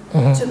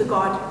 to the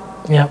garden,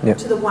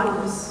 to the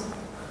oneness.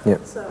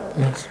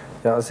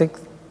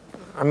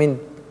 I mean,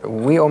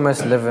 we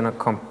almost live in a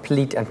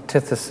complete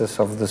antithesis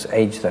of this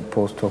age that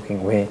Paul's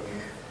talking, where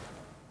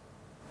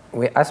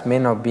us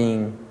men are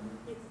being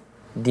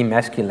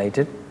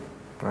demasculated,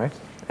 right?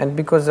 And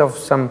because of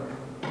some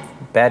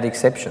bad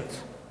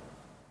exceptions,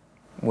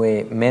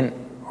 where men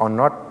are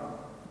not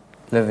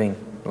living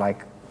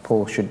like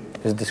Paul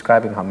is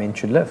describing how men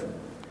should live.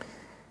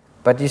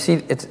 But you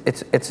see,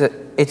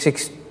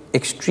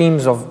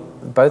 extremes of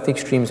both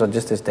extremes are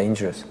just as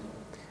dangerous.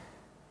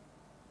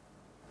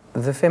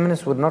 The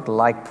feminists would not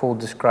like Paul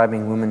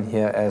describing women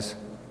here as,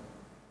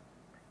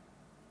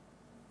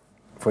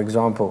 for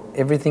example,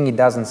 everything he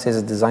does and says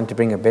is designed to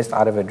bring her best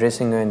out of her,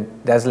 dressing her in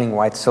dazzling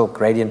white silk,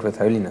 radiant with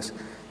holiness.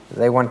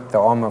 They want the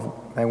armor.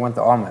 They want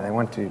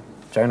to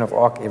Joan of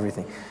Arc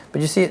everything. But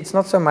you see, it's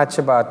not so much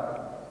about.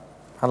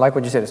 I like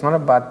what you said. It's not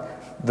about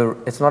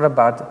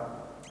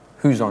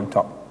who's on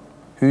top,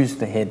 who's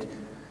the head.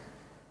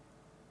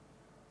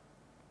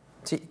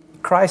 See,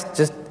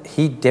 Christ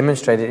he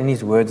demonstrated in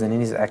his words and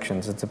in his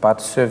actions. It's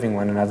about serving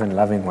one another and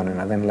loving one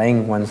another and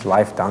laying one's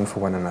life down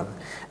for one another.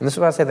 And this is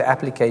why I say the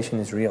application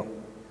is real,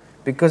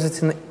 because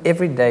it's in the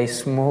everyday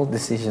small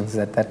decisions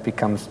that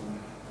becomes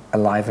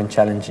alive and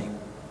challenging.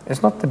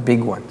 It's not the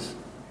big ones.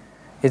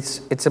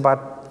 It's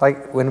about,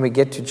 like when we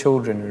get to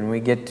children and we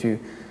get to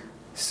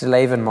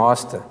slave and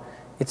master,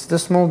 it's the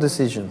small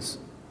decisions.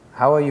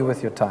 How are you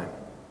with your time?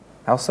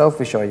 How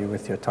selfish are you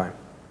with your time?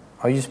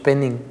 Are you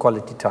spending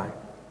quality time?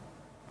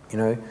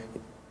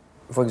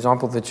 For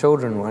example, the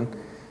children one,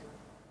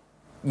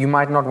 you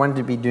might not want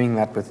to be doing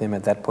that with them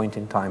at that point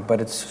in time, but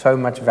it's so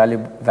much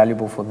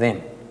valuable for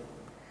them.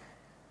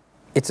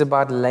 It's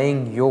about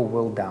laying your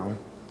will down,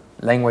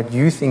 laying what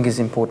you think is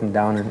important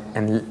down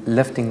and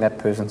lifting that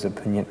person's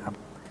opinion up.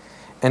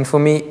 And for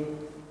me,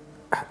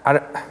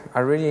 I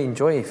really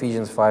enjoy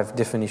Ephesians 5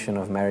 definition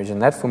of marriage,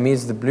 and that for me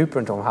is the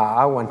blueprint of how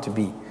I want to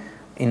be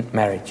in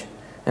marriage.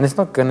 And it's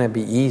not going to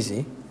be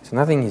easy. experience.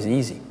 Nothing is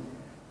easy.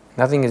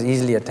 Nothing is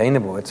easily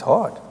attainable. It's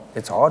hard.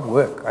 It's hard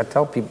work. I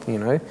tell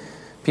people,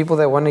 people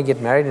that want to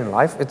get married in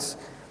life,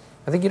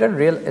 I think you don't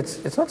realize,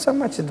 it's not so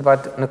much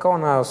about, Nicole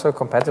and I are so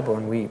compatible,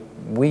 and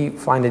we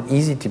find it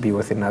easy to be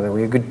with one another.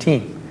 We're a good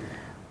team.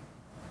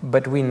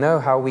 But we know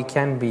how we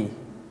can be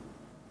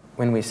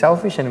when we're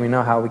selfish, and we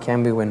know how we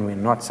can be when we're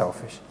not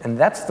selfish. And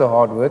that's the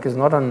hard work. It's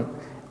not on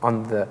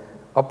the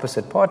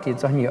opposite party.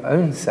 It's on your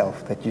own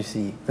self that you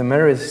see. The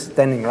mirror is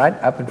standing right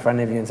up in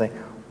front of you and saying,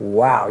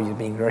 wow, you're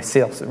being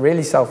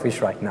really selfish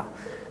right now.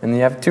 And then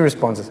you have two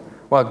responses.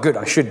 Well, good,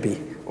 I should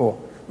be. Or,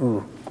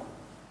 ooh.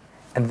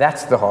 And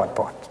that's the hard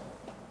part.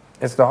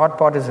 The hard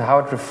part is how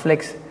it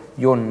reflects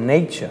your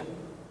nature.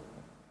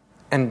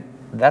 And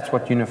that's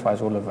what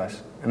unifies all of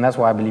us. And that's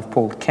why I believe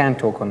Paul can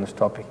talk on this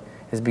topic,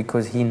 is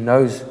because he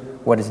knows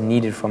what is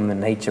needed from the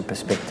nature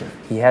perspective.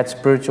 He had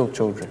spiritual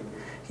children.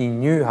 He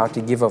knew how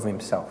to give of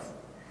himself.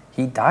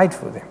 He died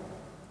for them.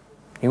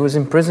 He was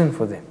in prison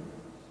for them.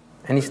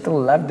 And he still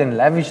loved and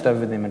lavished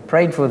over them and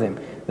prayed for them.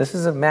 This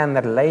is a man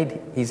that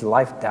laid his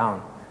life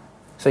down.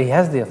 So he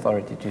has the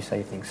authority to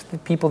say things. The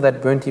people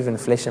that burnt even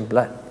flesh and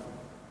blood.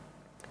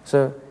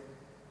 So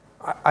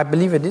I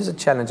believe it is a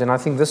challenge, and I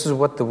think this is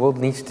what the world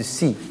needs to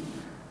see.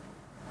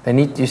 They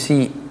need to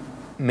see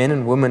men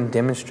and women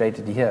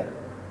demonstrated here.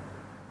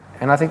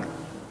 And I think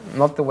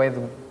not the way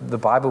the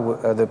Bible,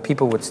 the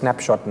people would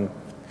snapshot and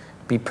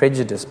be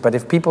prejudiced, but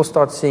if people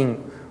start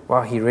seeing,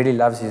 wow, he really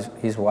loves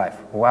his wife,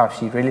 wow,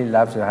 she really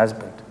loves her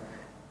husband,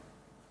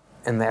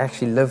 and they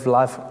actually live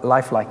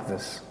life like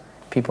this,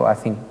 people, I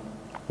think,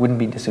 wouldn't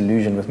be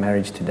disillusioned with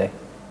marriage today.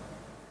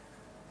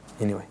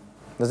 Anyway,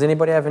 does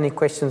anybody have any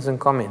questions and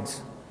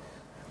comments?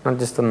 Not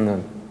just on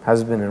the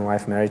husband and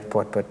wife marriage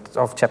part, but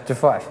of chapter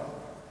 5.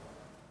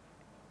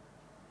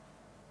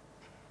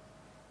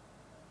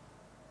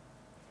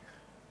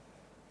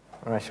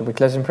 All right, shall we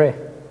close in prayer?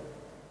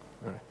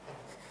 All right.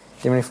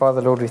 Heavenly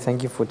Father, Lord, we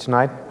thank you for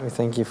tonight. We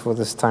thank you for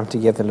this time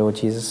together, Lord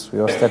Jesus. We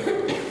ask that,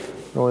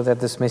 Lord, that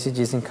this message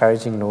is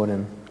encouraging, Lord,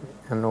 and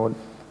Lord,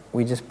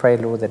 we just pray,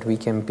 Lord, that we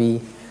can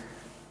be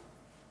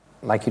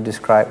like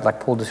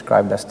Paul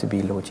described us to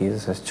be, Lord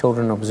Jesus, as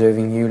children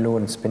observing you,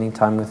 Lord, and spending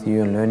time with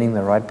you and learning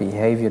the right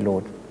behavior,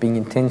 Lord, being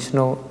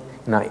intentional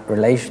in our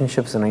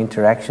relationships and our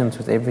interactions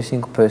with every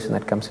single person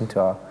that comes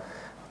into our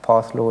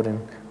path, Lord.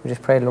 And we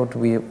just pray, Lord,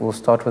 we will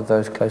start with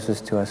those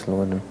closest to us,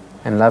 Lord,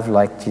 and love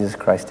like Jesus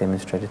Christ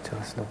demonstrated to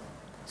us, Lord.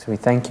 So we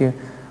thank you.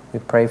 We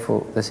pray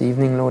for this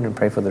evening, Lord, and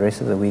pray for the rest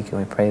of the week. And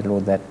we pray,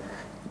 Lord, that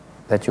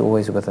you're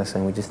always with us,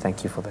 and we just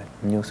thank you for that.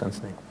 In your Son's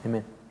name,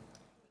 amen.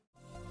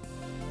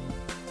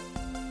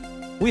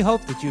 We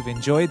hope that you've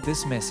enjoyed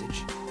this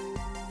message.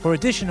 For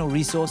additional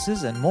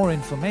resources and more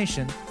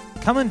information,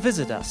 come and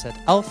visit us at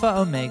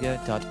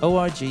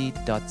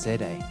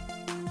alphaomega.org.za.